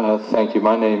 Thank you.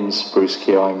 My name's Bruce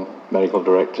Keogh. I'm Medical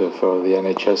Director for the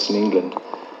NHS in England.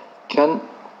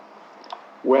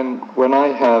 When I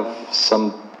have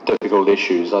some difficult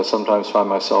issues, I sometimes find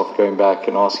myself going back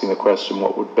and asking the question,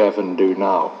 what would Bevan do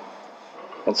now?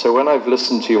 And so when I've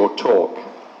listened to your talk,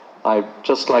 I'd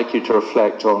just like you to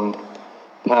reflect on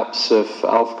perhaps if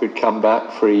Alf could come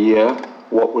back for a year,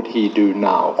 what would he do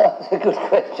now? That's a good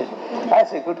question.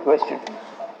 That's a good question.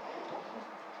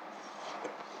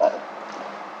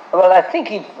 Well, I think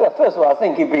first of all, I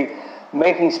think he'd be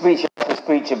making speech after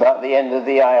speech about the end of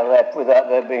the ILF without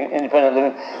there being independent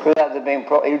living, without there being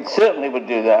he certainly would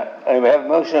do that. And he would have a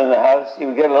motion in the House, he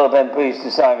would get a lot of MPs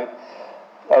to sign it.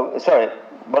 Oh, sorry,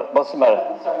 what's the matter?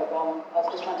 I'm sorry, I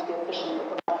was just trying to be efficient with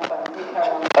the microphone. You carry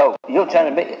on. Oh, you're trying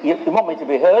to make, you want me to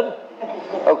be heard?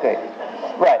 Okay,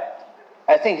 right.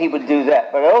 I think he would do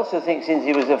that, but I also think since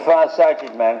he was a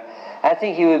far-sighted man, I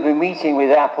think he would be meeting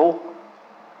with Apple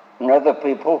and other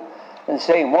people and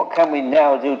saying, what can we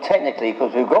now do technically,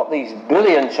 because we've got these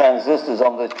billion transistors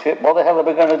on this chip, what the hell are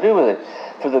we going to do with it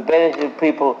for the benefit of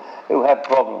people who have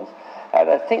problems? And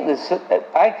I think this,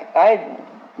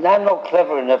 I'm not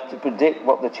clever enough to predict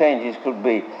what the changes could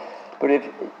be, but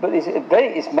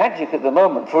it's magic at the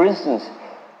moment. For instance,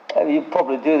 you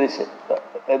probably do this,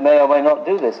 may or may not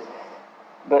do this,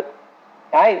 but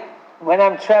when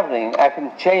I'm traveling, I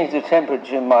can change the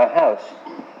temperature in my house.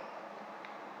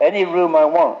 Any room I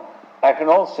want. I can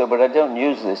also, but I don't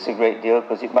use this a great deal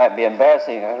because it might be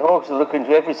embarrassing, I can also look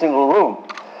into every single room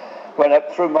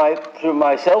through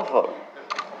my cell phone.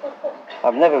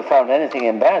 I've never found anything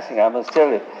embarrassing, I must tell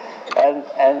you.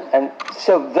 And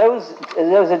so those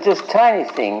are just tiny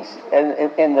things.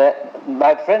 And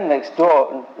my friend next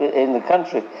door in the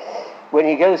country, when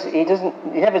he goes, he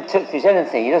never touches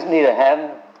anything. He doesn't need a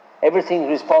hand. Everything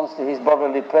responds to his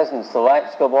bodily presence. The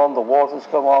lights come on, the waters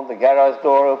come on, the garage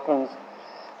door opens,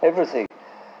 everything.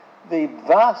 The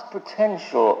vast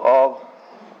potential of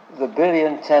the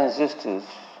billion transistors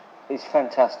is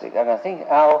fantastic. And I think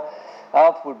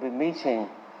Alf would be meeting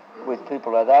with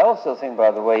people like that. I also think,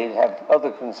 by the way, he'd have other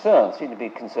concerns. He'd be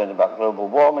concerned about global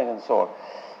warming and so on.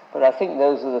 But I think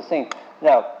those are the things.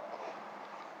 Now,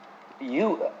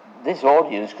 this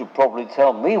audience could probably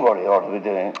tell me what he ought to be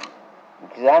doing,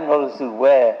 because I'm not as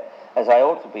aware as I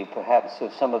ought to be, perhaps,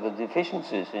 of some of the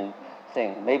deficiencies in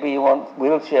things. Maybe you want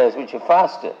wheelchairs which are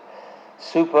faster,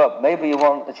 soup up. Maybe you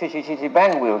want a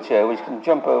chitty-chitty-bang wheelchair which can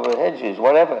jump over hedges,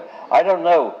 whatever. I don't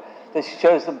know. This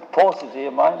shows the paucity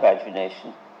of my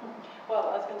imagination. Well,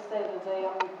 I was going to say there's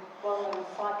a well-known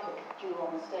psychic due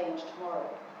on stage tomorrow.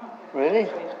 Really?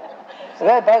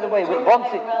 By the way,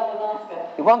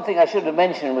 one thing I should have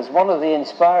mentioned was one of the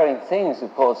inspiring things,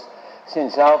 of course,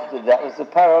 since Alf did that, was the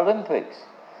Paralympics.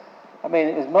 I mean,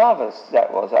 it was marvellous,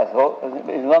 that was, I thought,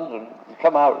 in London, to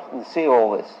come out and see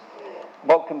all this.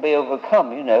 What can be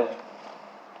overcome, you know.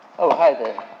 Oh, hi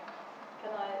there.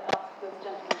 Can I ask this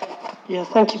gentleman? Yeah,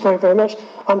 thank you very, very much.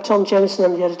 I'm Tom Jemison,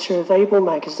 I'm the editor of Able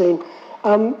magazine.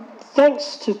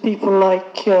 Thanks to people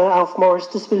like Alf Morris,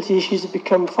 disability issues have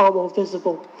become far more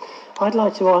visible. I'd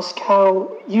like to ask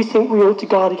how you think we ought to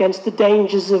guard against the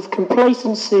dangers of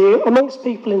complacency amongst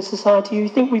people in society who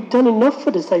think we've done enough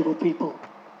for disabled people.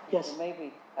 Yes?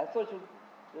 Maybe. I thought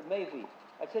maybe.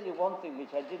 I tell you one thing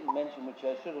which I didn't mention, which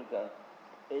I should have done,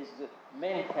 is that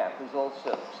MenCap is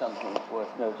also something worth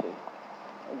noting.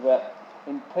 That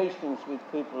impatience with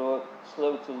people who are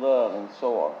slow to learn and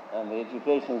so on, and the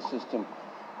educational system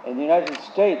in the United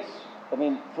States, I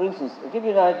mean, for instance, I'll give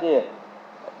you an idea.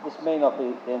 This may not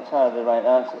be entirely the right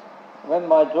answer. When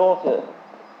my daughter,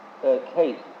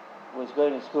 Kate, was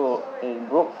going to school in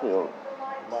Brookfield,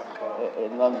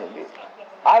 in London,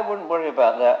 I wouldn't worry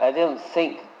about that. I don't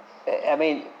think, I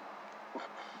mean,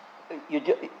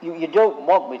 you don't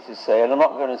want me to say, and I'm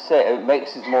not going to say it, it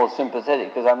makes us more sympathetic,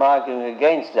 because I'm arguing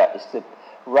against that. It's the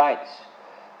rights.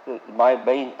 My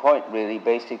main point, really,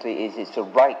 basically, is it's a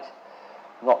right,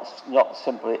 not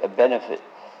simply a benefit.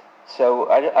 So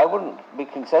I wouldn't be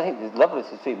concerned. I think it's lovely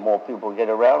to see more people get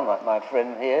around, like my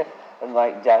friend here, and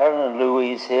like Darren and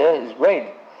Louise here. It's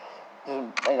great.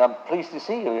 And I'm pleased to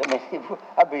see you. I mean,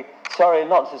 I'd be sorry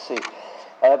not to see.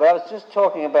 But I was just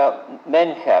talking about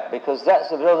MenCap, because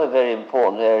that's another very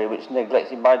important area which is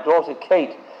neglected. My daughter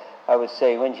Kate, I was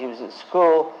saying, when she was at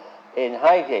school in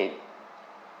Highgate,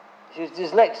 she was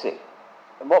dyslexic.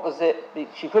 And what was it?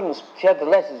 She had the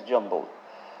letters jumbled.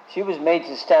 She was made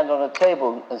to stand on a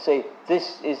table and say,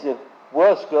 "This is the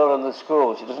worst girl in the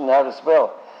school. She doesn't know how to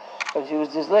spell." And she was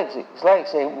dyslexic. It's like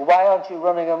saying, well, "Why aren't you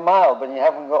running a mile when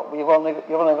you've only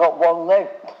got one leg?"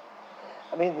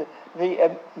 I mean,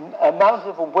 the amount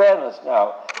of awareness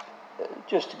now,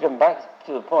 just to come back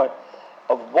to the point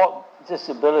of what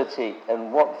disability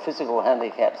and what physical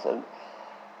handicaps are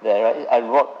there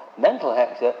and what mental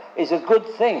handicaps is a good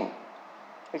thing.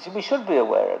 We should be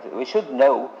aware of it. We should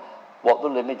know what the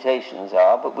limitations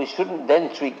are, but we shouldn't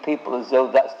then treat people as though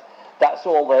that's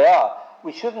all they are.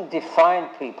 We shouldn't define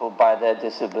people by their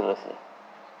disability.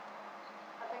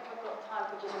 I think we've got time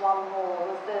for just one more.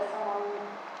 Was there someone?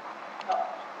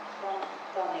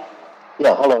 Donnie.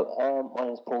 Yeah, hello. My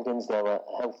name is Paul Dinsdale.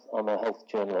 I'm a health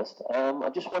journalist. I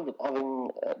just wondered,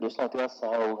 just like to ask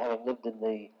how, having lived in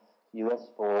the US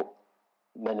for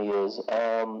many years,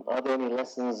 are there any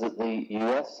lessons that the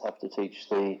US have to teach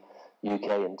the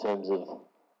UK in terms of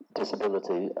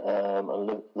disability and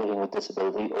living with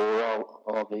disability, or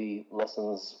are the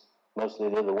lessons mostly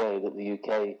the other way, that the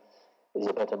UK is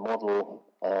a better model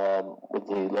with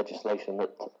the legislation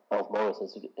that Alf Morris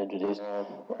has introduced?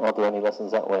 Are there any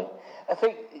lessons that way? I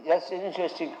think that's an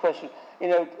interesting question. You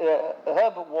know,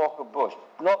 Herbert Walker Bush,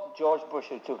 not George Bush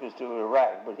who took us to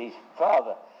Iraq, but his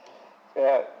father,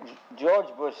 George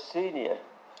Bush Sr.,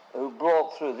 who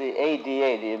brought through the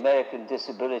ADA, the American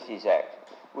Disabilities Act,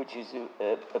 which is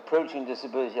approaching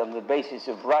disability on the basis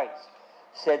of rights,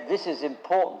 said this is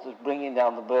important as bringing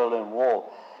down the Berlin Wall.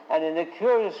 And in a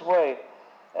curious way,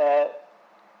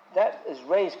 that has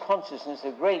raised consciousness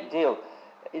a great deal.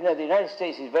 You know, the United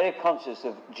States is very conscious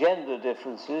of gender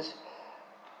differences,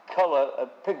 colour,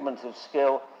 pigment of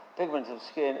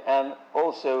skin, and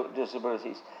also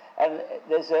disabilities. And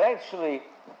there's actually,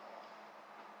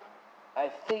 I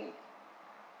think,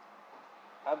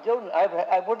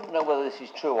 I wouldn't know whether this is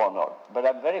true or not, but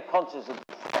I'm very conscious of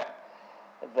the fact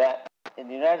that in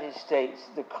the United States,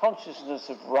 the consciousness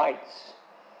of rights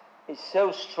is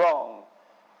so strong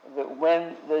that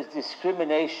when there's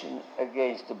discrimination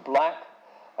against a black,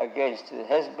 against a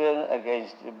lesbian,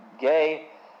 against a gay,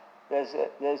 there's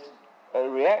a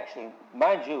reaction.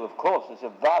 Mind you, of course, there's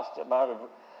a vast amount of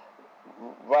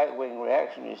right-wing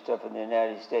reactionary stuff in the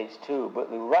United States too, but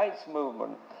the rights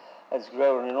movement has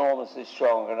grown enormously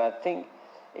strong, and I think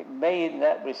it may, in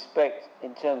that respect,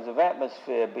 in terms of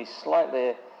atmosphere, be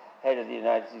slightly ahead of the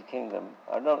United Kingdom.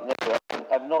 I don't know.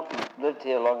 I've not lived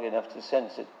here long enough to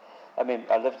sense it. I mean,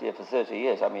 I lived here for 30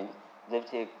 years. I mean, lived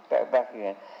here back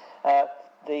again.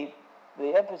 The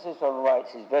emphasis on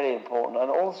rights is very important, and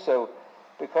also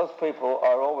because people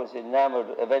are always enamored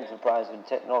of enterprise and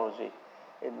technology,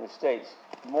 in the States,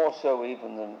 more so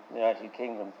even than the United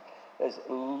Kingdom. There's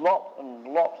a lot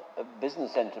of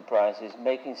business enterprises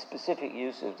making specific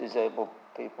use of disabled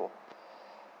people.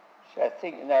 I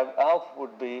think now Alf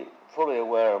would be fully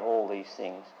aware of all these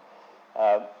things.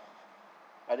 I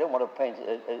don't want to paint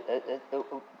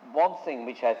one thing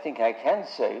which I think I can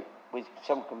say with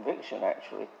some conviction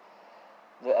actually,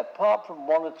 that apart from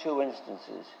one or two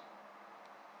instances,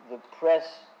 the press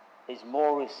is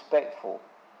more respectful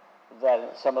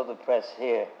than some of the press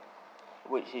here,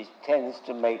 which tends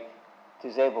to make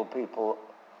disabled people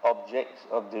objects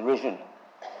of derision.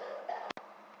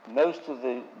 Most of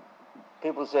the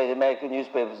people say the American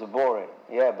newspapers are boring.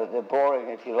 Yeah, but they're boring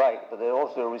if you like, but they're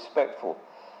also respectful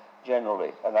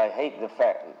generally. And I hate the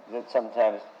fact that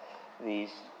sometimes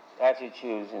these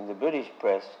attitudes in the British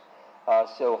press are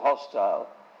so hostile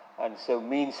and so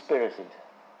mean-spirited.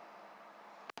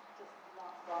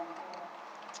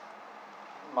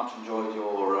 Much enjoyed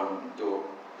your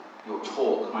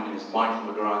talk. My name is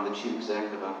Michael McGrath. I'm the Chief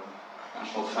Executive of a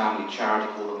national family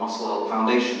charity called the Muscle Health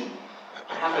Foundation.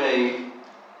 I have a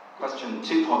question,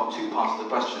 two parts of the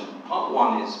question. Part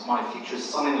one is my future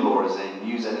son-in-law is a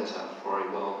news editor for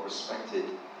a well-respected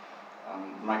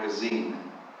magazine,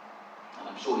 and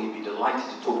I'm sure he'd be delighted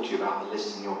to talk to you about the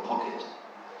list in your pocket.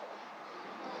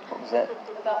 What was that?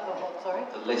 About the what, sorry?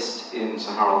 The list in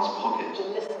Sir Harold's pocket. The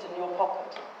list in your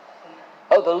pocket.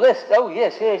 Oh, the list. Oh,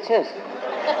 yes, here it is.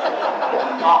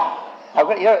 I've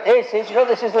got, here it is. You know,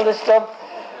 this is the list of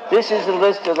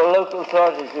the local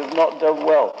authorities who've not done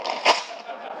well.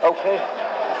 Okay.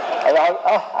 And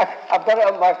I've got it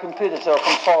on my computer so I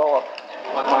can follow up.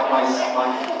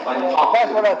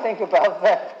 That's what I think about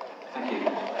that. Thank you.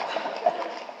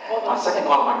 My second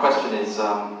part of my question is,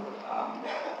 I'm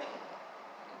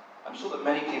sure that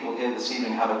many people here this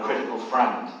evening have a critical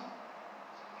friend.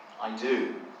 I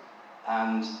do.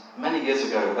 And many years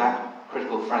ago, that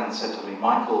critical friend said to me,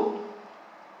 Michael,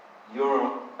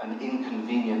 you're an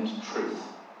inconvenient truth.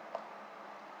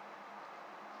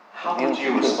 How would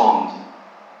you respond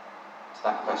to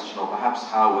that question? Or perhaps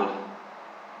how would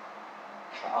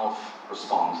Alf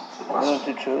respond to the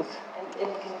question? The truth? An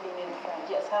inconvenient friend.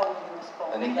 Yes, how would you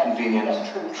respond? An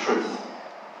inconvenient truth.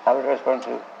 How would I respond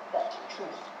to? That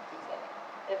truth, he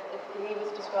said. If he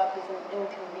was described as an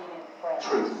inconvenient friend.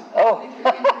 Truth. Oh.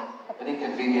 An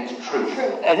inconvenient truth.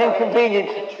 An inconvenient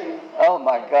truth. Oh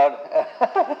my God.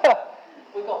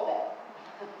 We got there.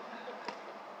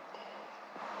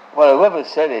 Well, whoever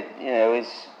said it, you know,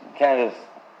 is kind of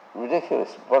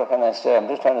ridiculous. What can I say? I'm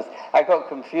just trying to... I got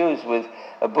confused with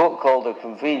a book called A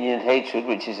Convenient Hatred,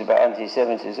 which is about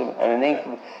anti-Semitism, and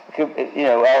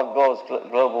Al Gore's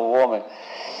global warming.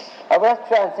 I would have to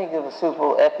try and think of a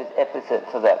suitable epithet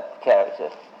for that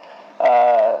character.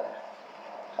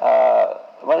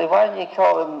 Well, why don't you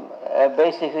call him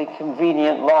basically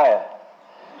convenient liar?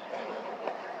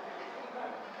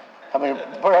 I mean,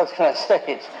 what else can I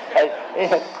say? I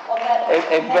think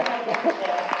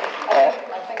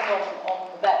on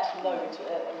that note,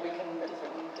 we can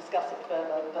discuss it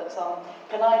further, but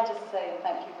can I just say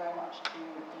thank you very much to you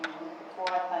before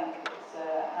I thank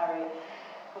Sir Harry.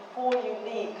 Before you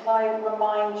leave, can I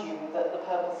remind you that the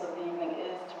purpose of the evening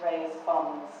is to raise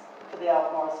funds for the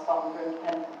Alf Morris Fund for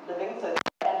Independent Living, so there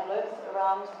are envelopes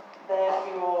around there for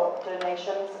your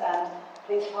donations, and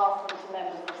please pass them to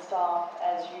members of staff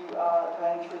as you are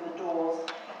going through the doors.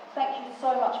 Thank you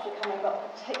so much for coming, but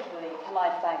particularly can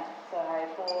I thank Sir Harry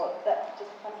for that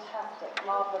just fantastic,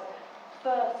 marvellous,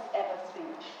 first ever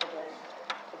speech for this.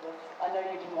 I know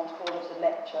you didn't want to call it a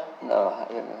lecture. No, I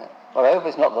didn't. Well, I hope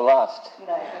it's not the last.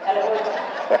 No, and it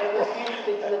was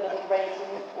beautifully delivered and raised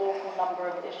an awful number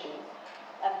of issues.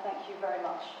 And thank you very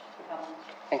much for coming.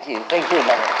 Thank you,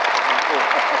 madam. Thank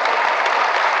you.